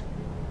place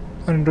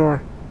on the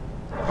door.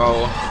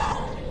 Oh.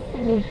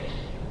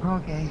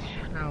 Okay,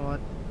 now what?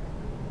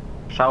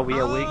 Shall we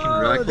awaken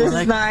Dracula this is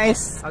next?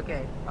 nice.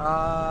 Okay,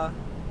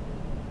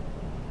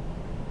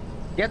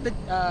 get the,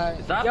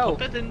 Is that yo.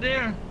 puppet in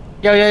there?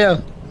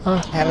 Yo.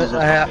 Ah,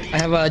 I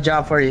have a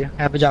job for you.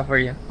 I have a job for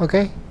you.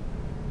 okay,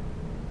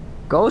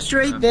 Go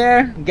straight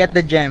there, get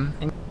the gem,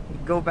 and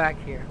go back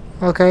here.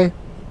 okay.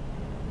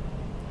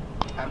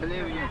 I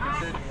believe in you,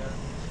 consider.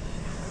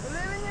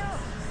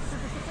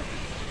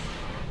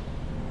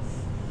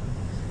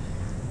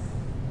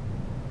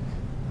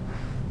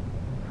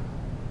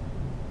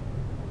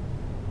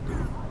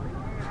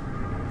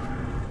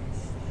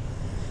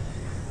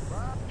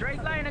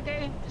 Straight line,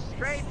 okay?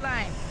 Straight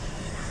line.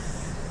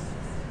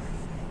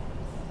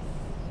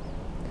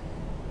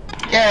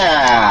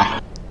 Yeah!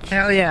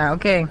 Hell yeah,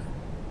 okay.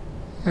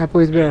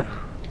 Apple is where?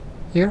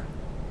 Here?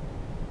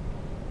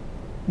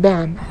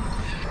 Bam.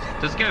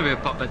 There's gonna be a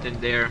puppet in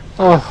there.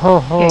 Oh ho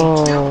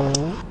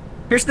ho.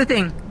 Here's the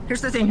thing.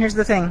 Here's the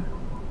thing.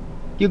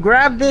 You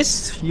grab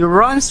this, you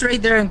run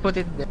straight there and put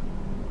it there.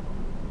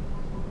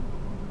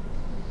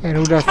 And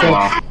who does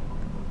that?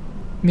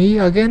 Me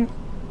again?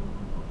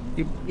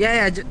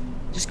 Yeah,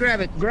 just grab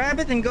it. Grab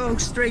it and go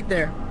straight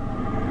there.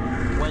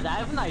 Wait, I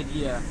have an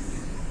idea.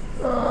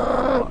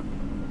 I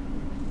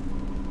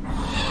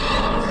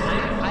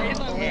have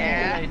a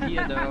Yeah.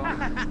 idea though.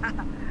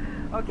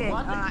 Okay,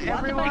 What if I go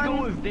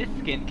everyone. with this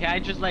skin? Can I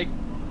just like...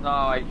 No,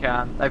 I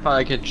can't. I thought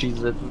I could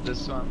cheese it with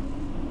this one.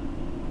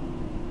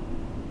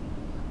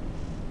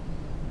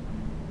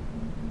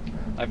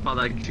 I thought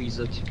I could cheese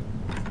it.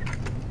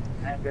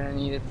 I'm gonna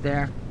need it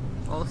there.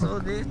 Also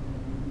this.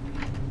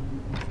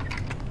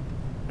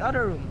 The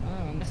other room.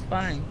 Oh, that's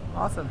fine.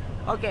 Awesome.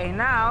 Okay,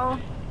 now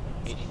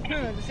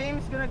the same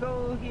is gonna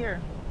go here.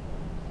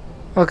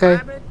 Okay.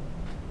 Grab it,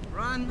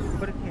 run,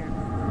 put it here.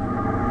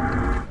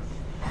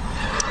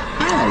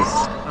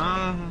 Nice.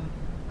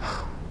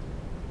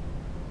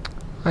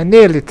 I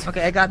nailed it.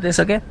 Okay, I got this.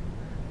 Okay.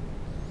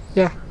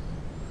 Yeah.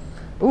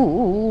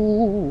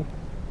 Ooh.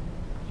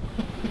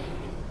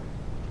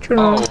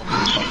 Journal.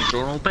 Oh,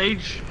 journal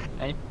page?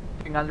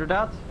 Anything under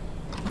that?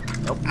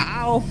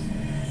 Ow.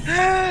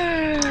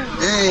 Hey!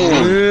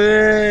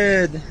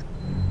 Good.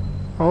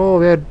 Oh,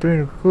 we are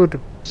doing good.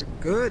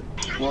 Good.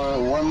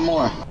 One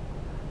more.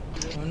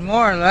 One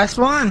more. Last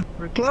one.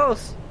 We're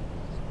close.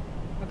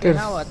 Okay, There's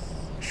now what?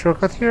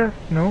 shortcut here?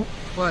 No.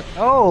 What?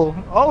 Oh,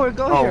 we're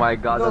going Oh here. my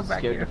god, Go that back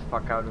scared here. the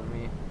fuck out of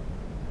me.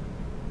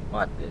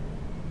 What?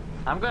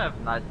 I'm gonna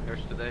have nightmares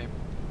today.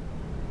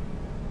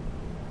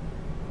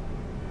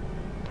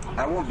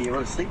 I won't be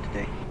able to sleep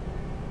today.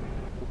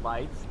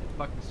 Lights, and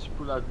fucking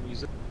screw out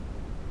music.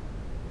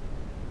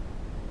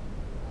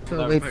 So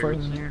Without wait for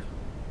pirates. him here.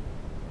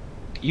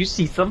 You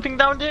see something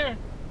down there?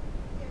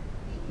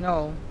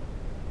 No,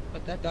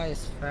 but that guy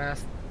is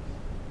fast.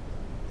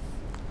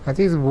 I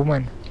think it's a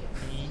woman.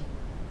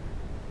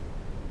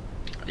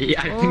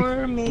 Yeah, I Or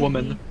think maybe,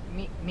 woman.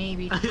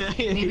 maybe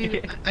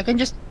I can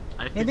just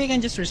maybe I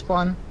can just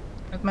respawn.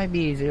 That might be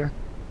easier.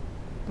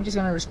 I'm just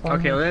gonna respawn.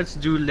 Okay, here. let's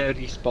do let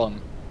respawn.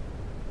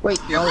 Wait.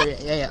 Oh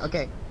yeah.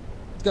 Okay,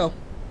 let's go.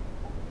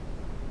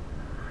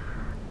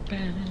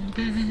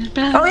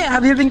 Oh yeah,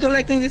 have you been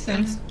collecting these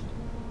things?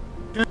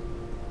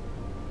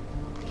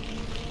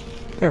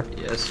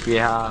 Yes, we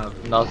have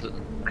nothing.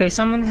 Okay,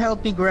 someone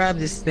help me grab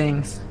these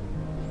things.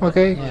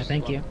 Okay. Yeah,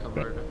 thank you.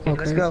 Covered. Okay,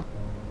 let's Okay. go.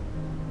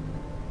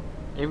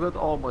 You've got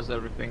almost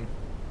everything.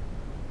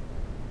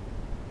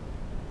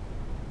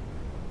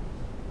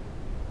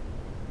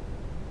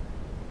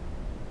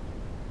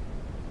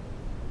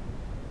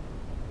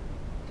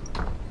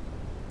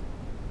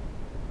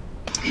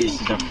 This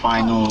is the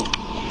final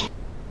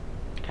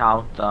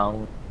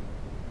countdown.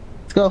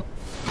 Let's go.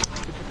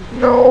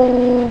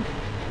 No!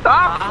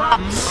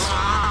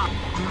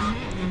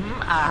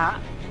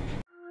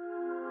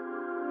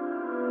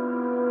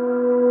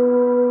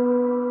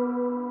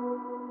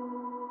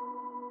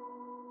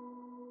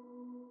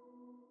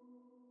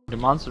 The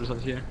monsters are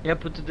here. Yeah,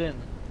 put it in.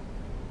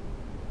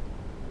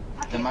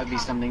 There might be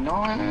something.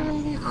 No, okay.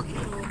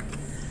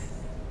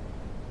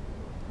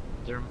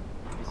 There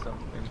might be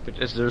something. But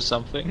is there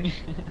something?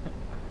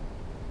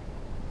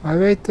 I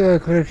wait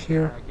click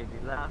here. Okay,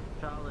 the last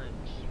challenge.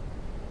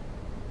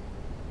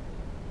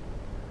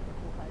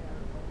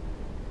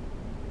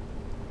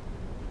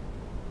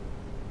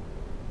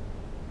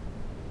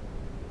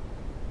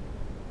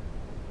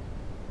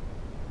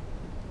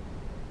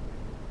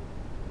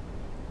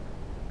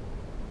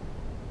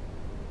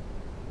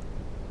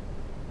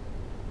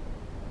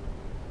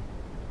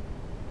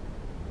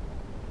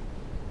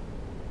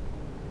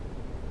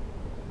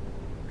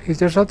 Is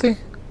there something?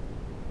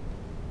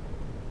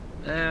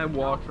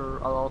 Water,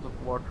 a lot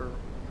of water.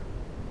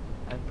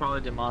 And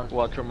probably the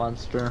water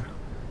monster.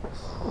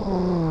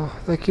 Oh,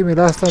 they gave me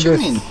last time. What do you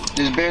mean?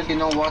 There's barely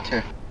no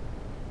water.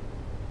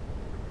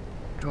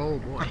 Oh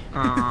boy.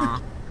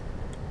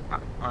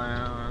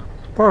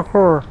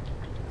 Parkour.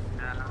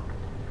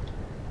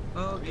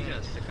 Okay.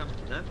 Yes, succumb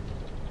to death.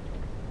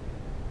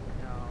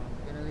 No,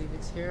 I'm gonna leave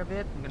it here a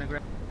bit. I'm gonna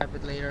grab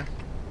it later.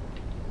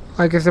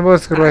 I guess the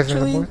boss could rise in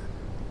the Actually, morning.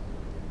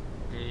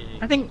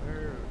 I think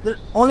there's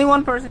only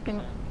one person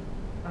can.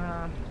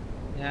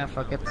 Yeah,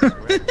 fuck it.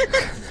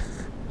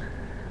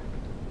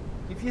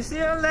 If you see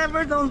a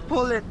lever, don't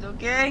pull it,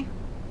 okay?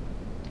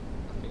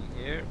 Nothing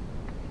here.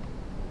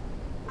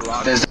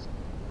 Does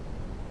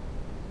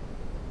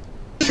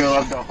fill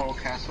up the whole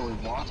castle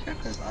with water?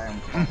 Because I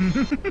am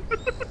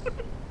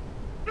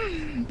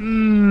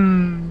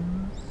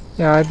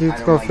Yeah, I did I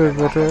don't go like through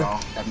that laugh at water.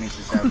 all. That means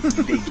it's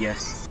a big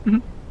yes.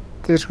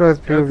 This goes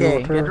through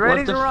Okay, water. get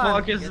ready What to the run.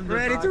 fuck is Get in the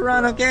ready to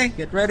run, background? okay?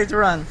 Get ready to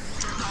run.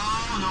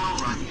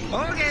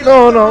 Okay.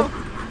 No, let's no. go.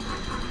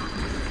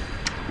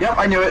 Yep,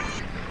 I knew it.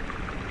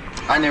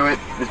 I knew it.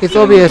 It's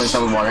obvious.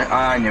 Place with water.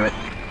 I knew it.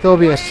 It's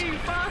obvious. Hey,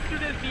 faster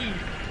than me!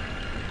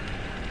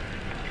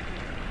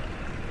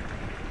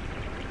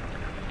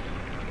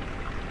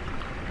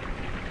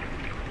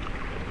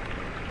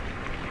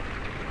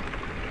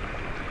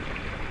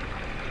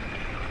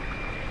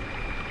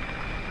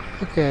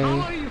 Okay. How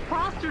are you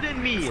faster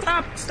than me?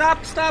 Stop,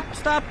 stop, stop,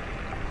 stop.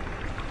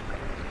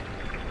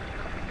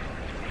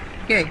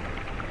 Okay.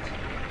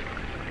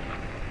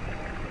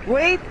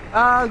 Wait,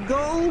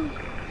 go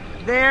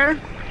there,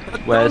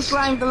 but West. don't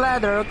climb the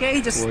ladder,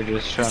 okay? Just We're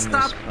just trying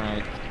stop. this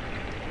right.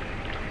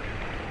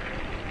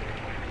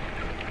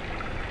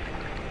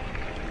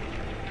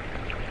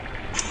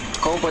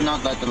 Go, but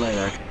not like the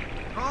later.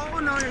 Oh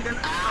no, you're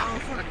gonna. Oh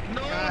fuck.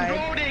 No, Right.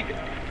 loading!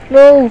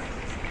 No!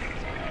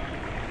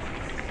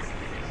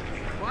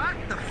 What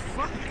the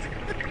fuck?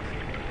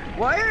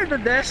 Why are the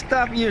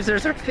desktop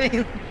users are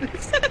failing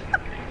this?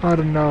 I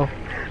don't know.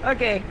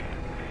 Okay.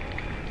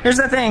 Here's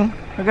the thing.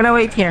 We're gonna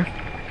wait here.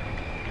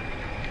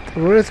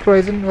 Where is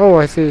Horizon? Oh,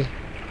 I see.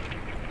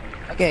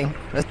 Okay,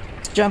 let's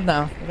jump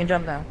now. We can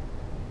jump now.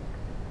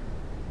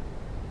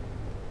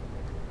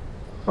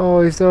 Oh,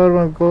 is the other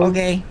one gold?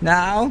 Okay,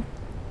 now.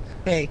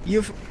 Okay,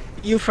 you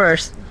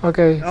first.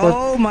 Okay. What?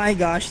 Oh my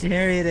gosh,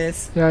 here it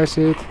is. Yeah, I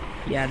see it.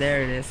 Yeah,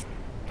 there it is.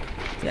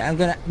 Yeah, I'm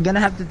gonna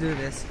have to do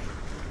this.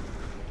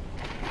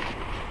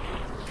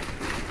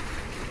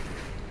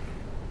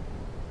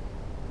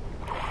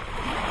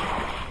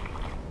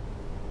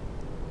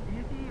 Do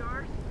you see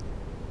yours?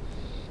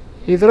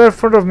 He's right in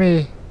front of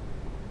me.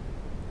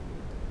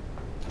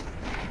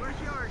 Where's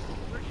yours?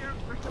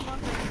 Where's the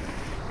monster?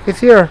 He's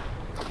here.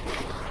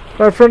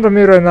 Right in front of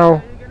me right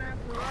now. You're gonna have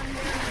to run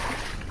here.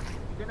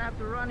 You're gonna have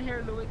to run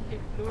here,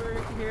 lure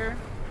it here,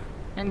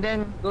 and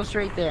then go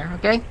straight there.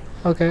 Okay?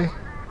 Okay.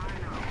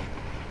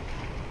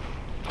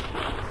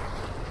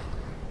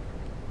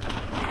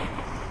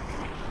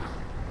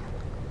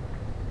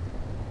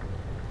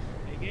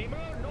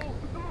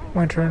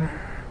 My turn.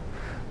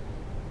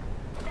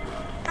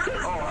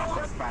 Oh,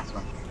 that's a fast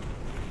one.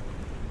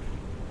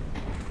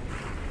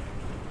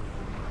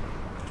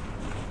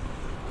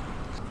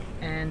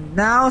 And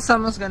now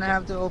someone's gonna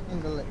have to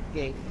open the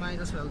gate. Might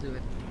as well do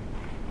it.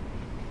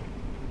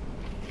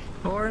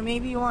 Or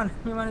maybe you wanna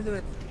do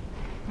it.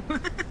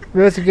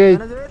 Where's the gate?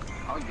 Wanna do it?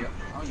 Oh yeah.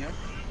 Oh yeah.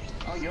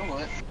 Oh yeah.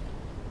 What?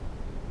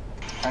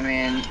 I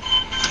mean,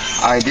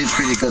 I did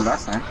pretty good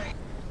last time.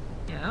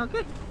 Yeah,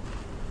 okay.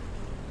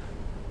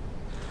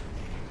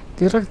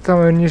 Direkt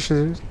tam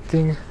initial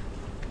thing.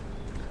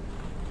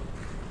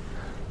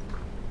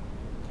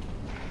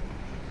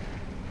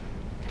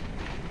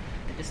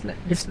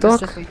 Let's stuck?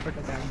 just wait for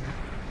the guy.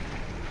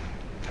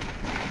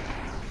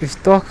 It's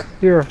stuck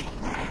here.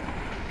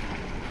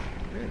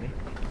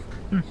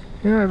 Really?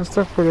 Yeah, it's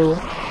stuck for a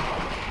while.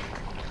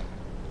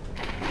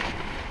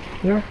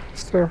 Yeah,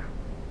 it's there.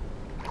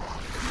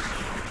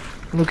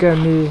 Look at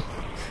me.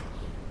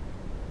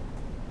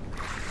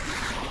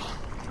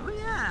 Oh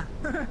yeah.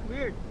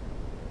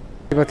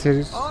 But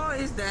he's... Oh,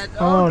 he's dead.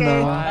 Oh, Okay.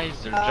 no. Why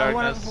is there Who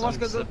darkness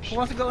who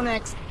wants to go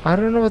next? I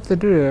don't know what to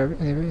do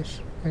anyways.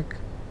 Like,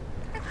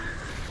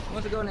 Who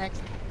wants to go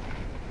next?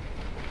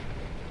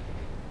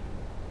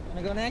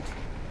 Wanna go next?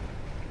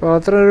 well,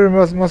 the room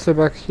was mostly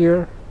back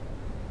here.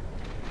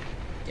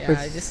 Yeah,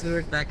 It's- I just threw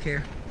it back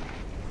here.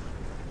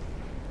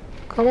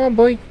 Come on,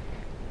 boy.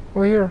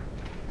 We're here.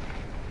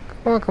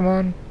 Come on, come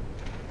on.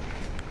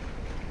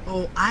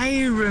 Oh,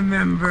 I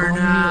remember Come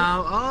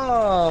now.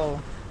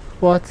 Oh,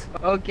 What?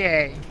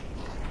 okay.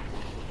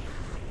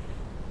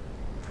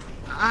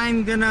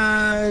 I'm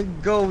gonna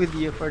go with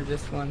you for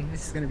this one.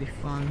 This is gonna be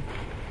fun.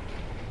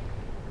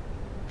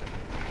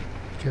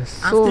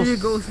 Just After you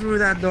go through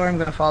that door, I'm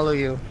gonna follow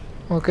you.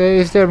 Okay,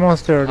 is there a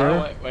monster there?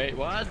 Oh, wait,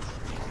 what?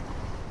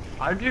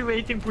 Aren't you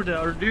waiting for the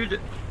other dude?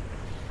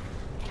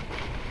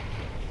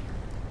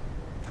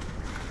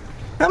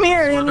 Come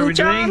here, What are we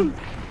Nichan. doing?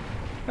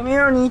 Come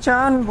here,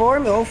 Nichan.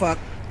 Vorm. Oh fuck.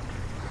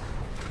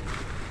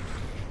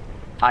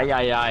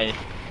 Aye.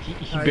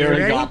 He Are you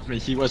barely ready? got me.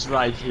 He was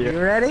right You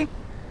here. ready?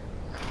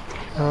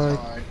 Hope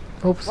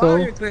Wow, so.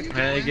 you're quick.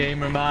 Hey,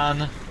 gamer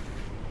man.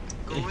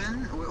 Go in.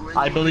 When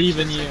I you believe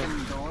reach in the you.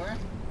 second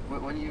door,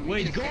 when you reach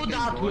Wait, the go second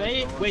that door,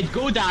 way. go in. Wait,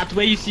 go that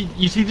way.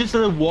 You see this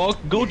little walk?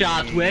 Go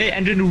that way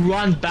and then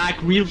run back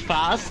real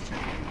fast.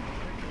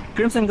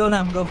 Crimson, go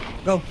now.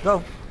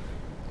 Go.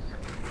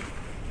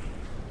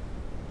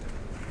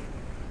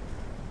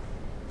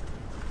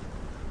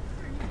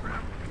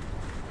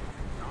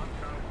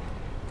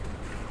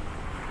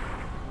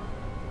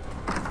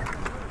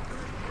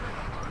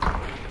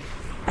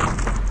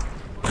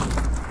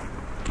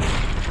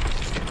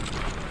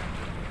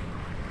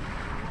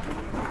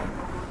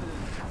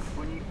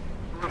 When you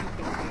first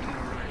go to the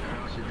right,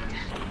 or else you're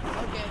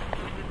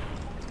dead.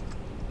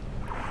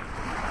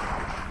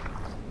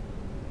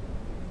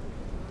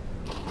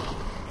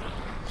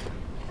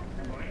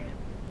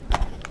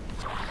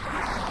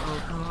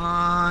 Oh, come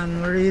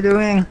on. What are you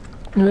doing?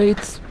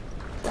 Wait.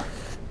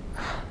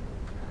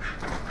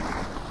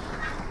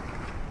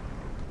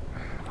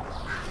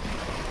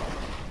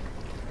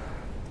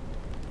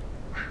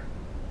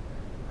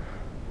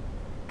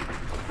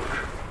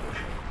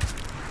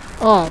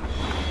 Oh.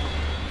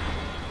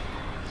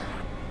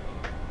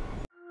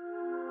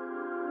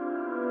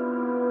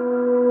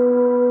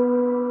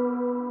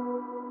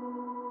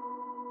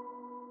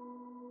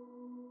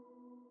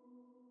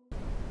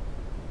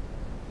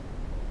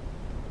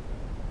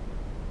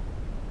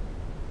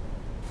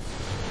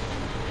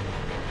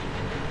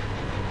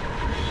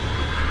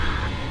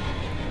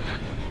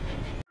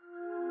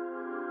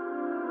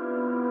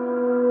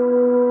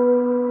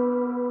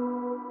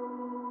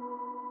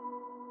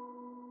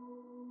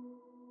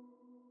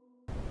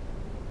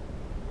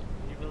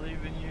 We believe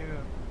in you.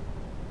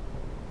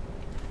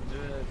 Do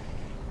it.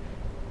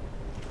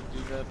 Do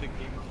the epic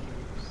game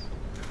moves.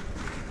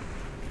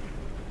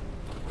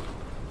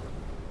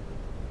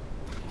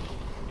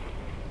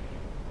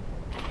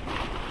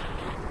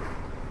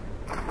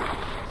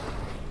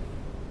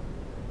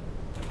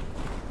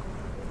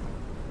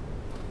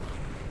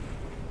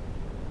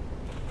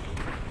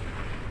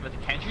 But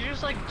can't you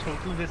just like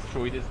totally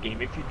destroy this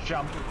game if you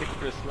jump with the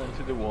crystal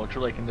into the water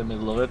like in the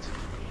middle of it?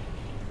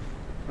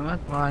 What?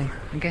 Why?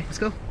 Okay, let's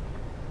go.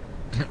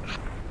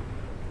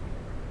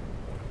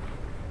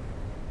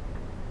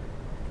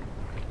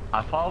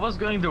 I thought I was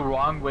going the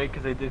wrong way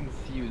because I didn't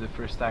see you the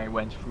first time I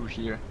went through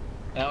here.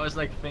 And I was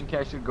like thinking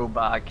I should go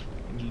back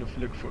and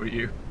look for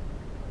you.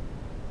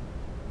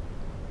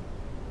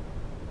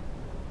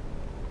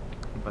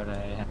 But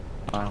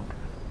wow.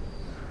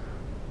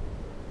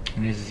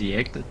 And this is the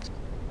exit.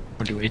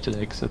 Or the way to the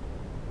exit.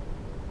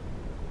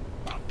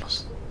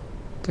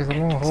 There's a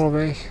long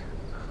hallway.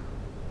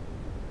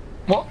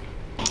 What?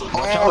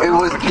 Oh, it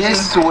was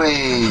this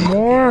way.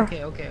 More? Okay.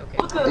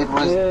 It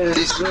was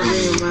this way.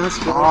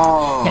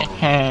 Oh.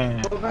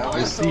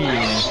 I see.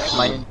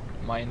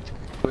 My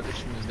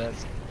intuition is that.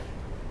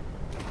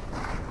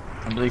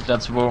 I believe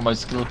that's where my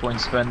skill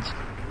points spent.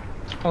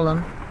 Hold on.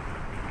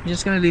 I'm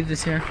just gonna leave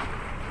this here.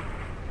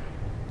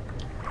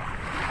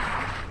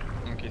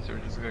 Okay, so we're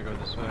just gonna go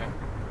this way.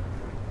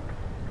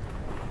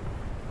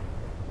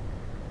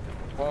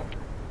 Well.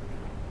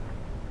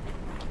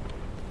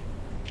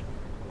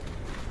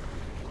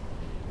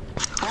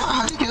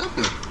 How did you get up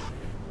there?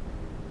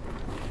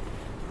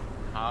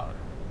 How?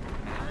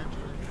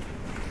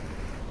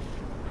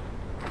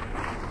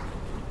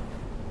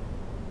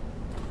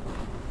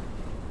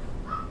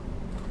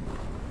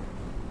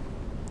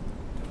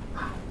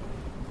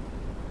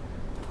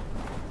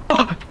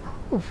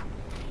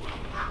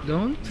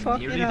 Don't fuck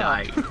Nearly it up.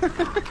 died.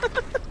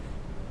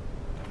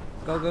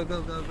 Go.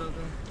 Go.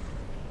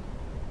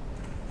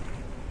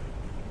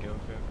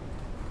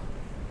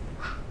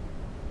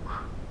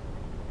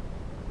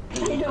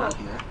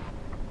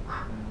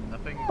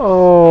 Nothing.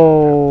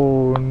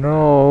 Oh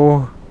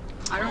no.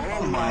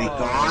 Oh my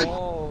god.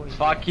 Oh,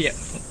 Fuck yeah.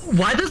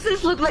 Why does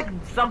this look like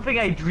something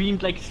I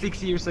dreamed like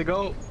 6 years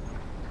ago?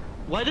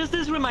 Why does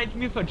this remind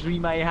me of a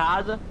dream I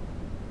had?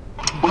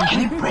 Wait,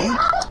 can it break?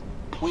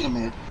 Wait a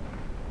minute.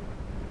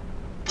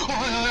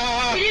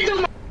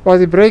 What,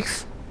 it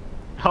breaks?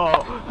 Oh,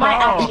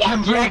 It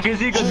can break. because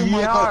he got Oh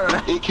my VR.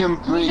 god, it can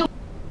break.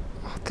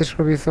 This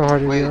could be so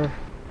hard to Wait. VR.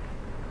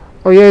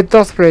 Oh yeah, it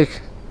does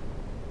break.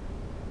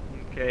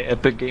 Okay,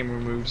 Epic Gamer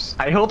moves.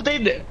 I hope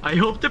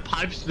the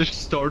pipes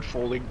just start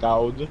falling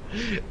down.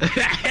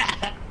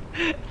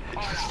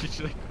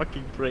 Just like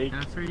fucking break.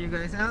 After you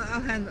guys,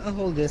 I'll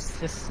hold this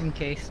just in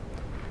case.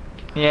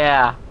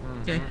 Yeah.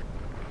 Okay.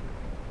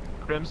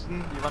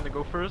 Crimson, you want to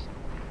go first?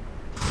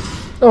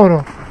 Oh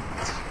no.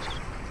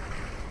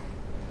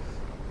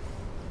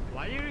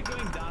 Why are you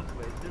going that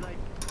way? Is it like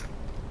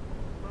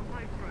some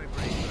pipes try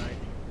break, right?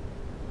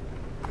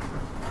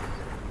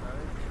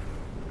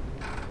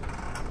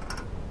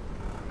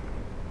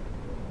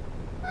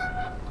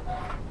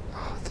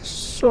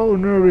 So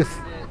nervous.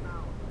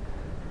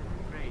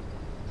 Great.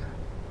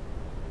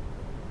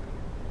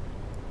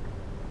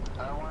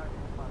 I don't want to do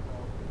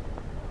myself.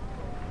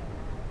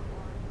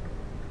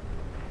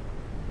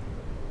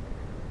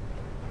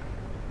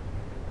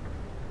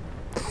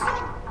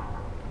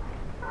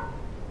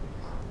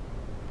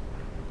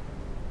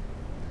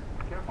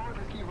 Careful,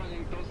 just keep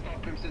running. Don't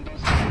stop, Crimson. Don't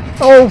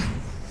stop. Oh,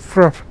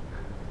 crap.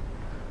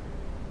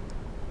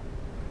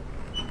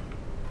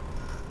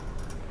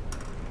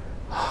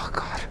 Oh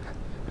god.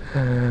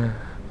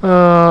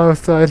 Oh, I'm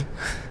sad.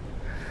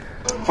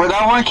 For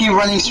that one, keep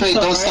running straight.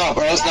 Don't stop,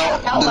 or else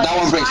that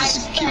one breaks.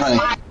 Just keep running.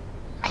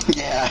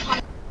 Yeah.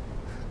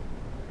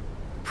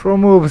 Pro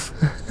moves.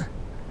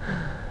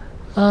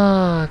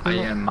 Ah, I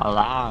am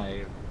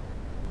alive.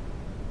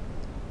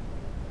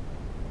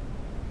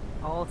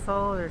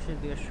 Also, there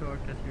should be a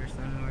shortcut here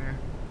somewhere.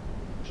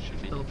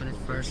 Should Let's open it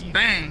first.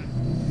 Bang!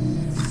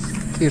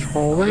 this I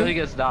hallway. think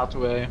it's that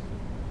way.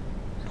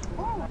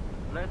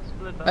 Let's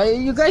split up.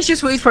 You guys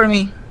just wait for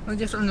me. I'll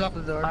just unlock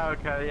the door.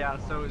 Okay, yeah,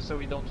 so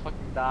we don't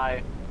fucking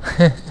die.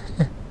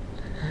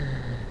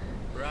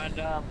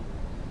 Random.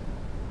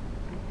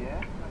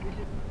 Yeah.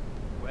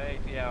 Wait,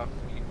 yeah,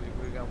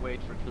 we're gonna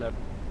wait for Clip.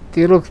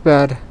 It looks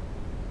bad.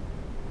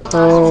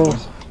 Oh,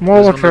 more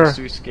This one looks water.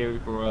 too scary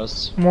for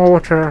us. More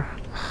water.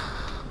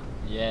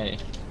 Yay.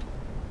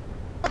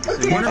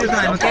 One at a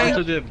time, Jump okay?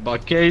 onto the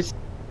bookcase.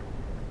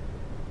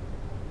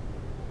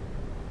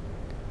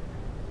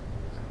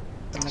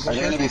 Are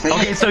you gonna be fake?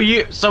 Okay,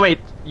 so wait,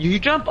 you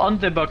jump on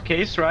the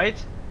bookcase, right?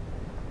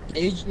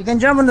 You can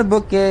jump on the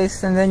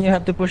bookcase and then you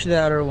have to push the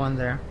other one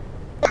there.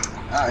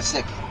 Ah,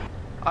 sick.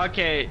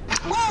 Okay.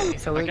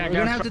 So we're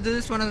gonna have to do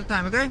this one at a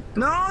time, okay?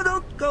 No,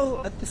 don't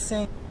go at the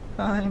same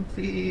time,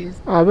 please.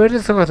 Oh, where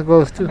does it got to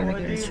go to? Gonna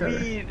What get do each you other.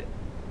 mean?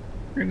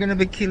 We're gonna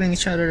be killing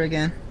each other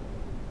again.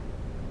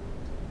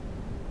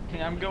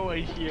 I'm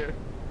going here.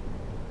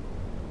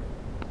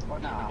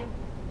 No.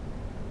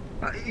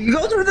 You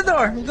go through the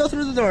door. You go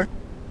through the door.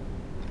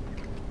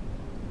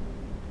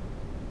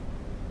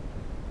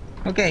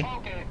 Okay.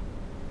 Okay.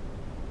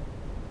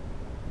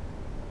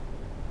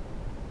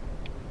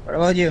 What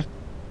about you?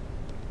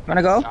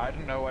 Wanna go? I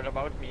don't know, what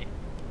about me?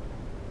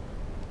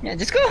 Yeah,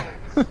 just go.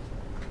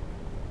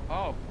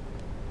 Oh.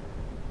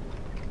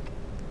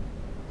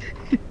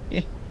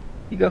 Yeah,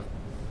 you go.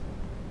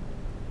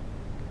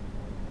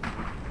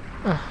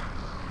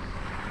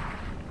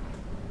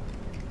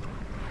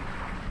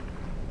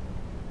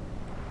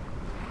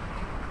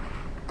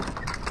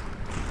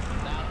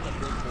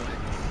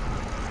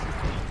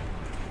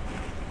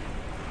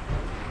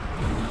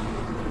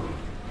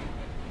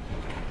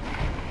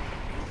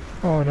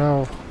 Oh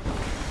no.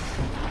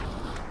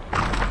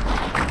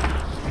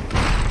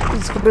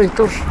 Let's go break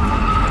doors.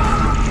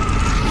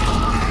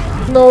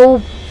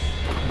 No.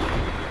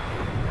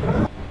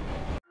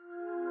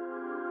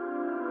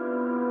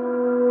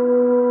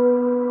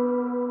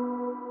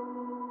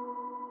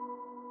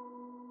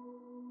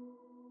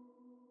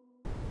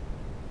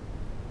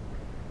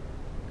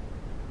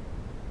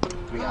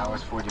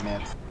 Hours, 40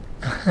 minutes.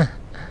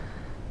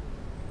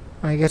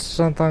 I guess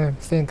sometime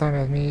same time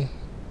as me,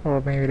 or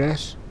maybe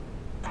less.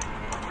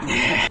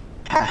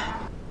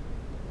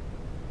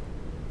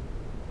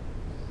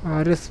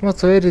 Det är smått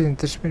så är det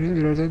inte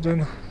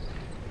den.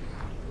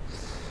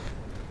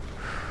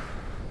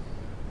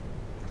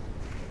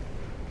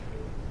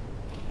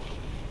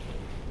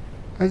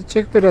 I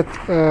checked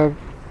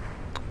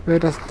where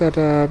does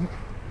that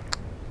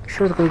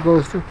shortcut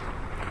goes to.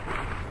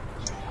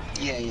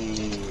 Yeah.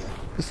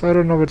 Because I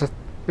don't know where that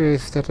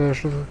is that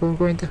shortcut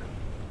going to.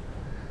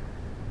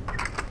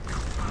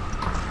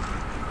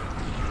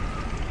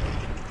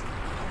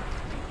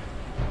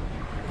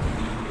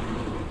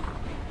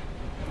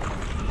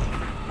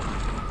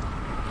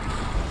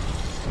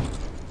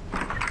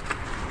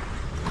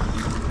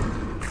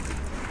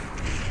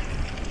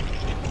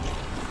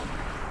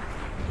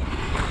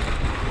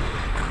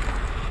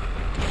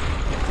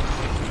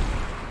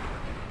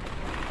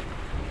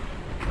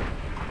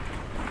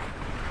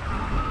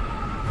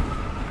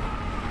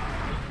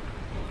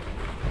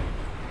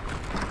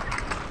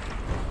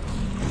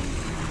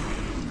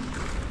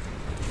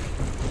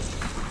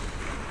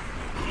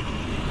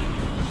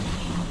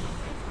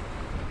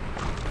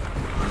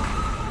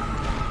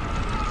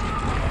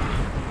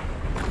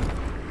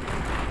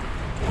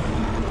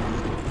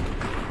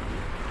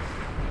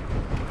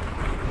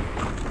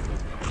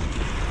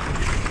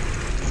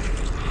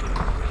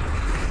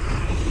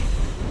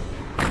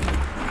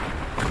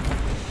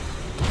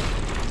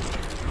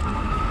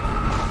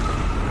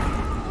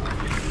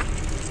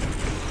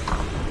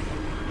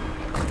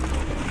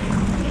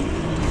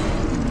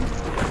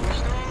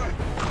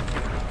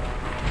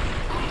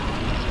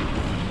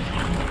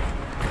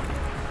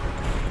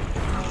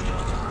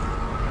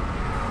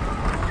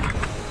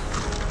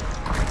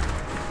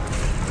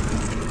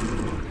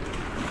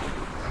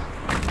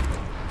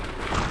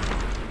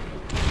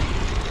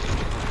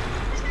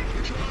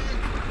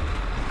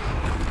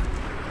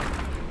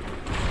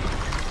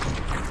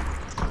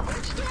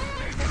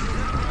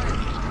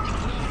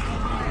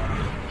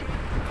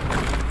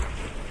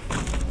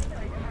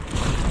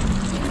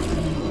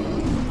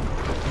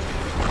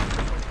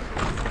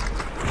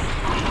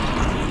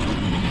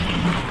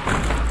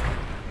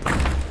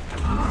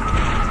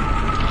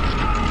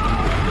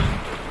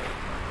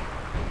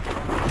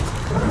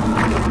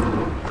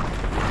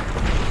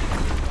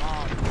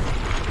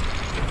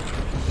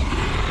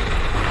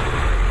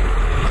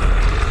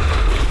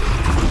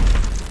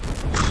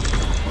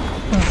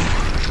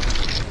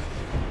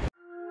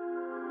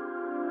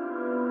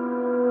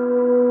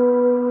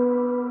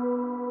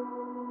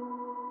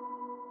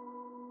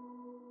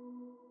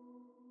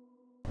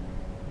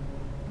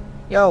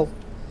 Yo.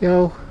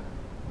 Yo.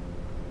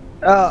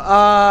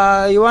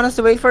 You want us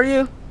to wait for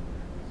you?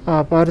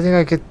 But I don't think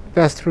I could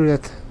pass through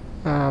that.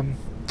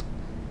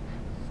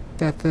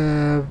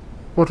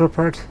 Water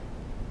part.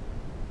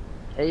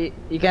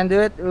 You can do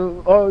it?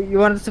 Or you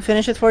want us to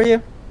finish it for you?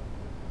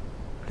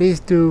 Please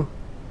do.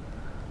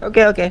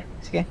 Okay, okay.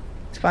 It's okay.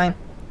 It's fine.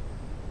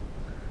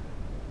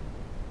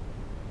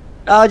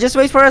 Just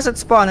wait for us at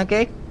spawn,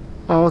 okay?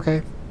 Oh,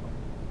 okay.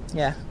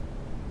 Yeah.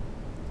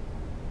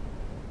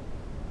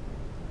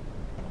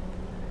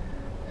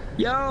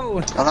 Yo!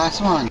 The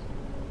last one.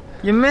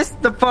 You missed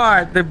the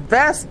part, the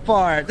best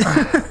part.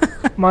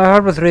 My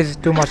heart was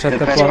racing too much at The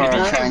that best point.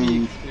 part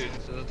trying.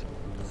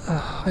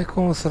 I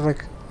almost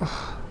like.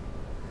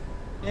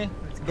 Okay,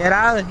 let's get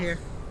out of here.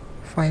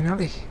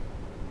 Finally.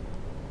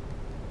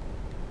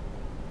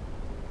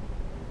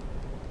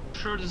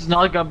 Sure, this is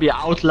not gonna be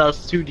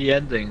Outlast 2 the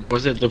ending.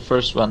 Was it the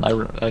first one? I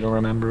don't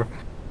remember.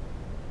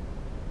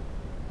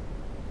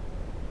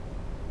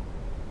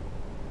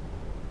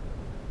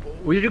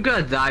 We're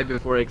gonna die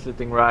before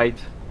exiting, right?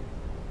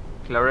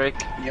 Cleric?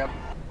 Yep.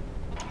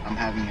 I'm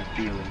having a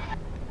feeling.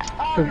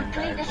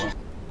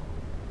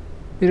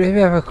 You don't even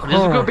have a This is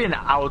gonna car. be an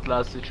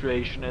Outlast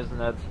situation,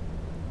 isn't it?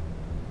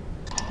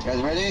 You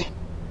guys ready?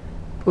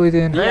 Put it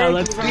in. Yeah,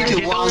 let's three, get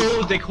two, one.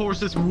 all the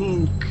horses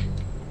woke.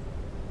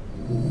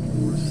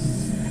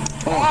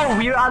 Oh,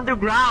 we're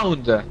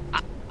underground!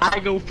 I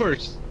go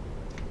first.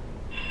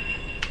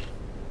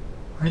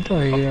 I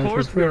don't hear Of it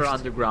course we're first.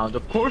 underground.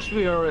 Of course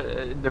we are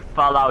in the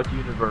Fallout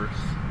universe.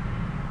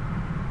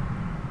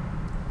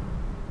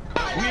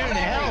 We're in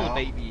hell,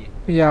 baby.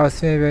 Yeah, I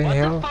was maybe in What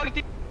hell. the fuck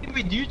did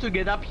we do to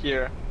get up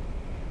here?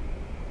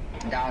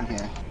 Down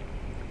here.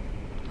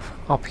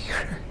 Up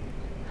here.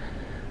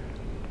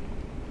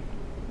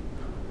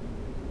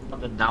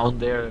 Something down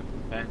there.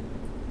 Man.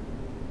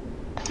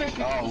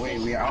 Oh wait,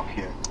 we are up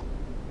here.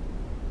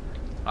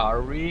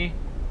 Are we?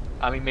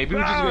 I mean, maybe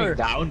we're just going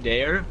down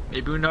there.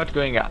 Maybe we're not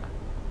going up.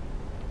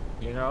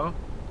 You know?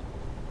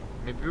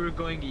 Maybe we're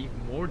going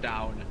even more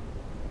down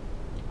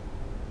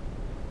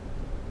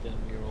than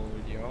we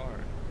already are.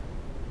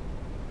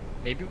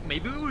 Maybe we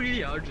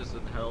really are just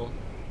in hell.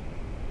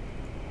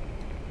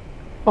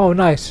 Oh,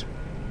 nice.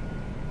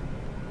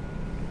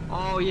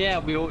 Oh yeah,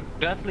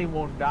 definitely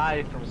won't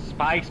die from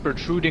spikes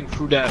protruding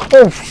through the.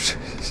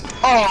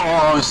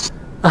 Oh,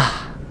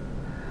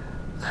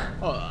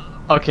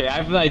 Oh, okay, I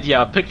have an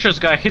idea. Picture's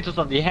gonna hit us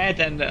on the head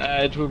and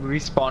it will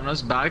respawn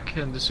us back,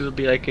 and this will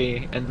be like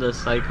a endless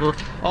cycle.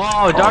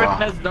 Oh,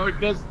 darkness,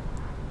 darkness!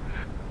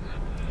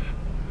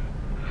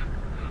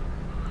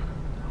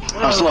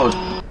 I'm slow.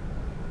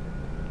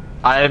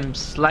 I am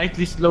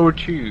slightly slower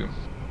too.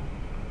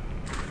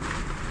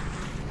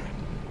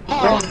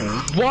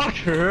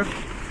 Water?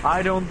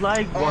 I don't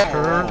like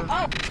water.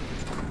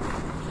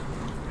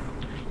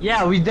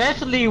 Yeah, we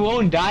definitely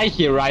won't die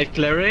here, right,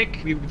 Cleric?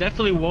 We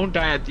definitely won't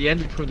die at the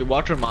end from the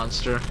water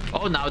monster.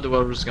 Oh, now the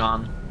water's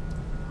gone.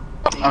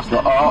 I'm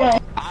slow. Oh.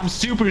 I'm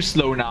super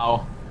slow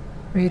now.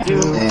 me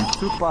too.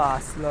 Super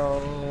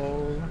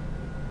slow.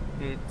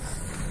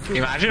 It's super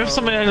Imagine if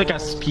somebody had like a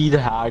speed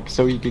hack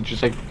so you could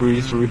just like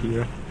breeze through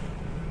here.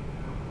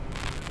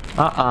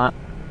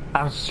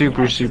 I'm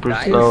super Too slow.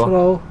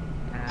 slow.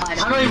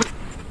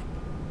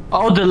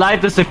 Oh, the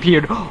light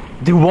disappeared.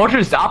 The water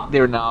is up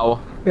there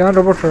now. We're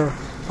underwater.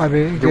 I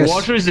mean, The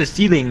water is the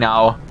ceiling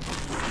now.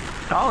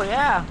 Oh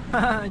yeah,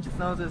 I just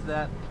noticed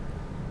that.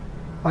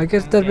 I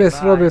guess that way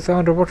slow is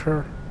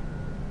underwater.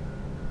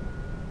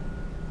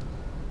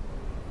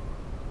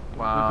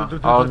 Wow.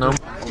 Oh no.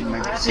 Oh my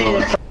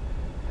god.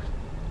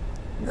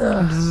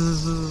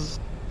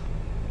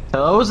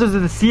 Hello, this is the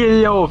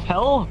CEO of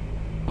hell?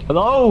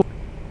 Hello?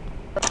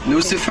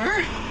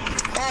 Lucifer?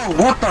 Oh,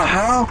 what the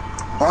hell?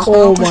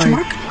 Oh my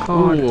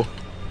god. Ooh.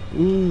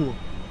 Ooh.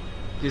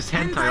 This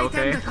hentai,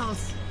 okay?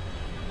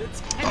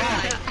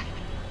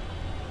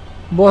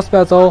 Boss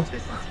battle.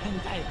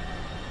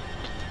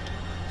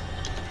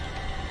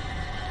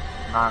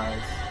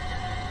 Nice.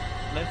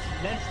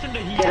 Let's turn the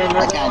heat I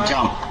on. can't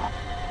jump.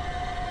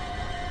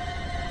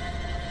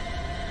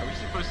 Are we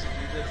supposed to do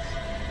this?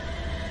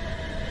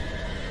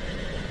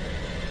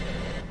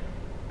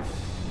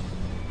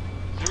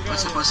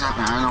 What's supposed to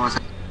happen? I don't know what's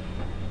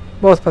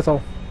happening. Boss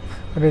battle.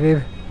 I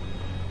believe.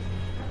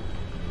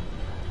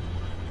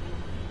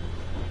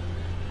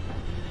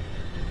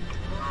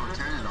 Oh,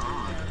 turn it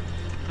on.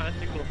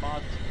 Tentacle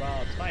mods,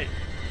 wow, it's fine.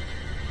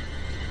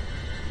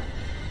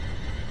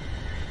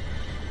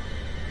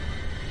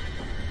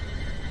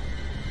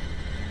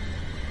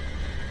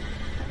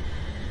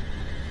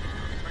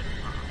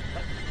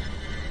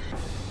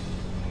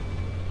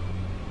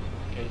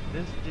 Okay,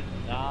 this did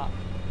not.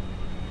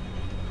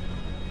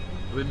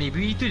 Well, maybe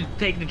we need to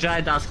take the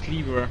giant ass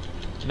cleaver.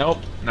 Nope,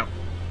 no.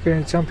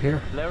 Can jump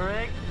here.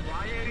 Lyric,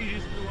 why are you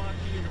just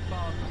watching your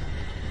phone?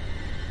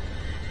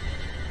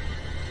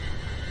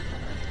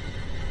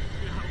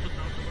 Can you help us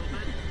out a little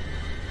bit?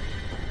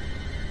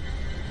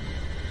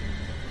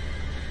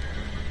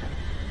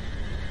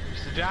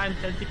 It's a giant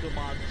tentacle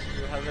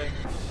monster having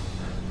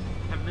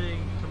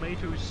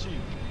tomato soup.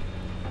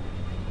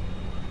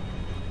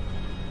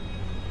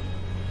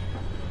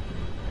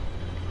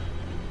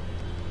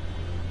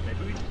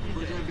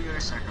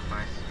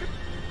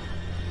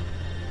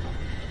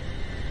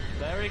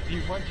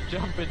 you want to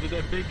jump into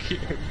that big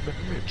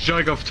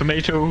jug of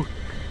tomatoes.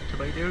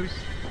 Maybe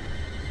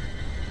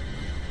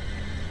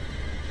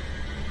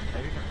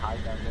you can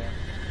hide down there.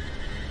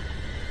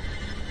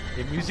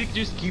 The music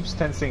just keeps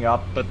tensing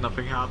up, but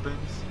nothing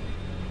happens.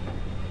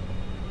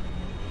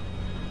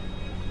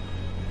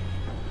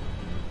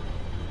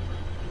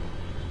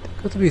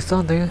 Got to be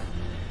something. No,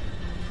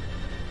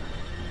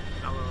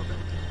 something.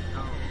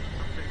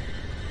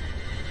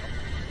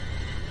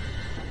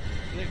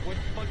 Like, what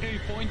the fuck are you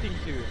pointing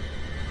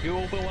to? You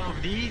open one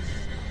of these?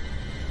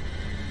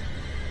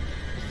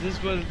 Is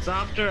this what it's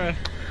after?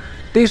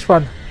 This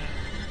one.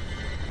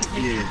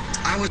 Yeah.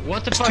 I was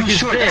What the too fuck is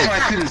short, this? that's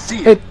why I couldn't see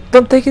it. Hey,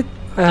 don't take it.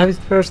 I have it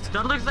first.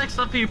 That looks like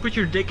something you put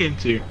your dick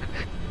into.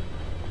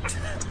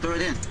 Throw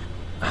it in.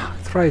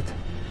 That's right.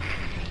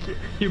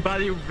 You're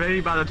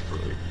very bad at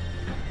throwing.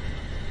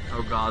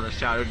 Oh god, the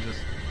shadow just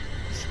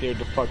scared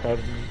the fuck out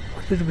of me.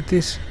 What did with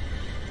this?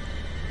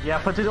 Yeah,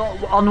 put it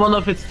on one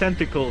of its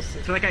tentacles.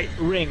 It's like a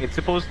ring. It's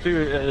supposed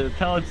to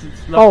tell it's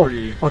love Oh, for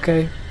you.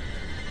 okay.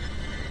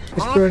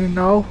 It's Huh? burning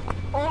now.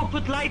 Oh,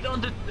 put light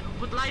on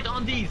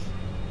these.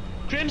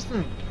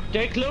 Crimson,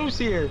 they're close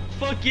here.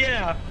 Fuck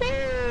yeah.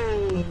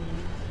 Oh.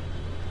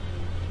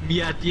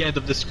 Me at the end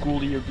of the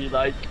school year be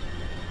like,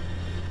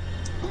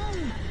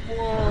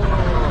 whoa.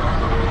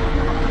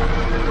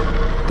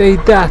 They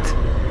that.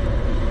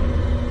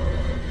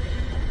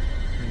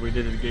 We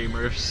did it,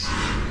 gamers.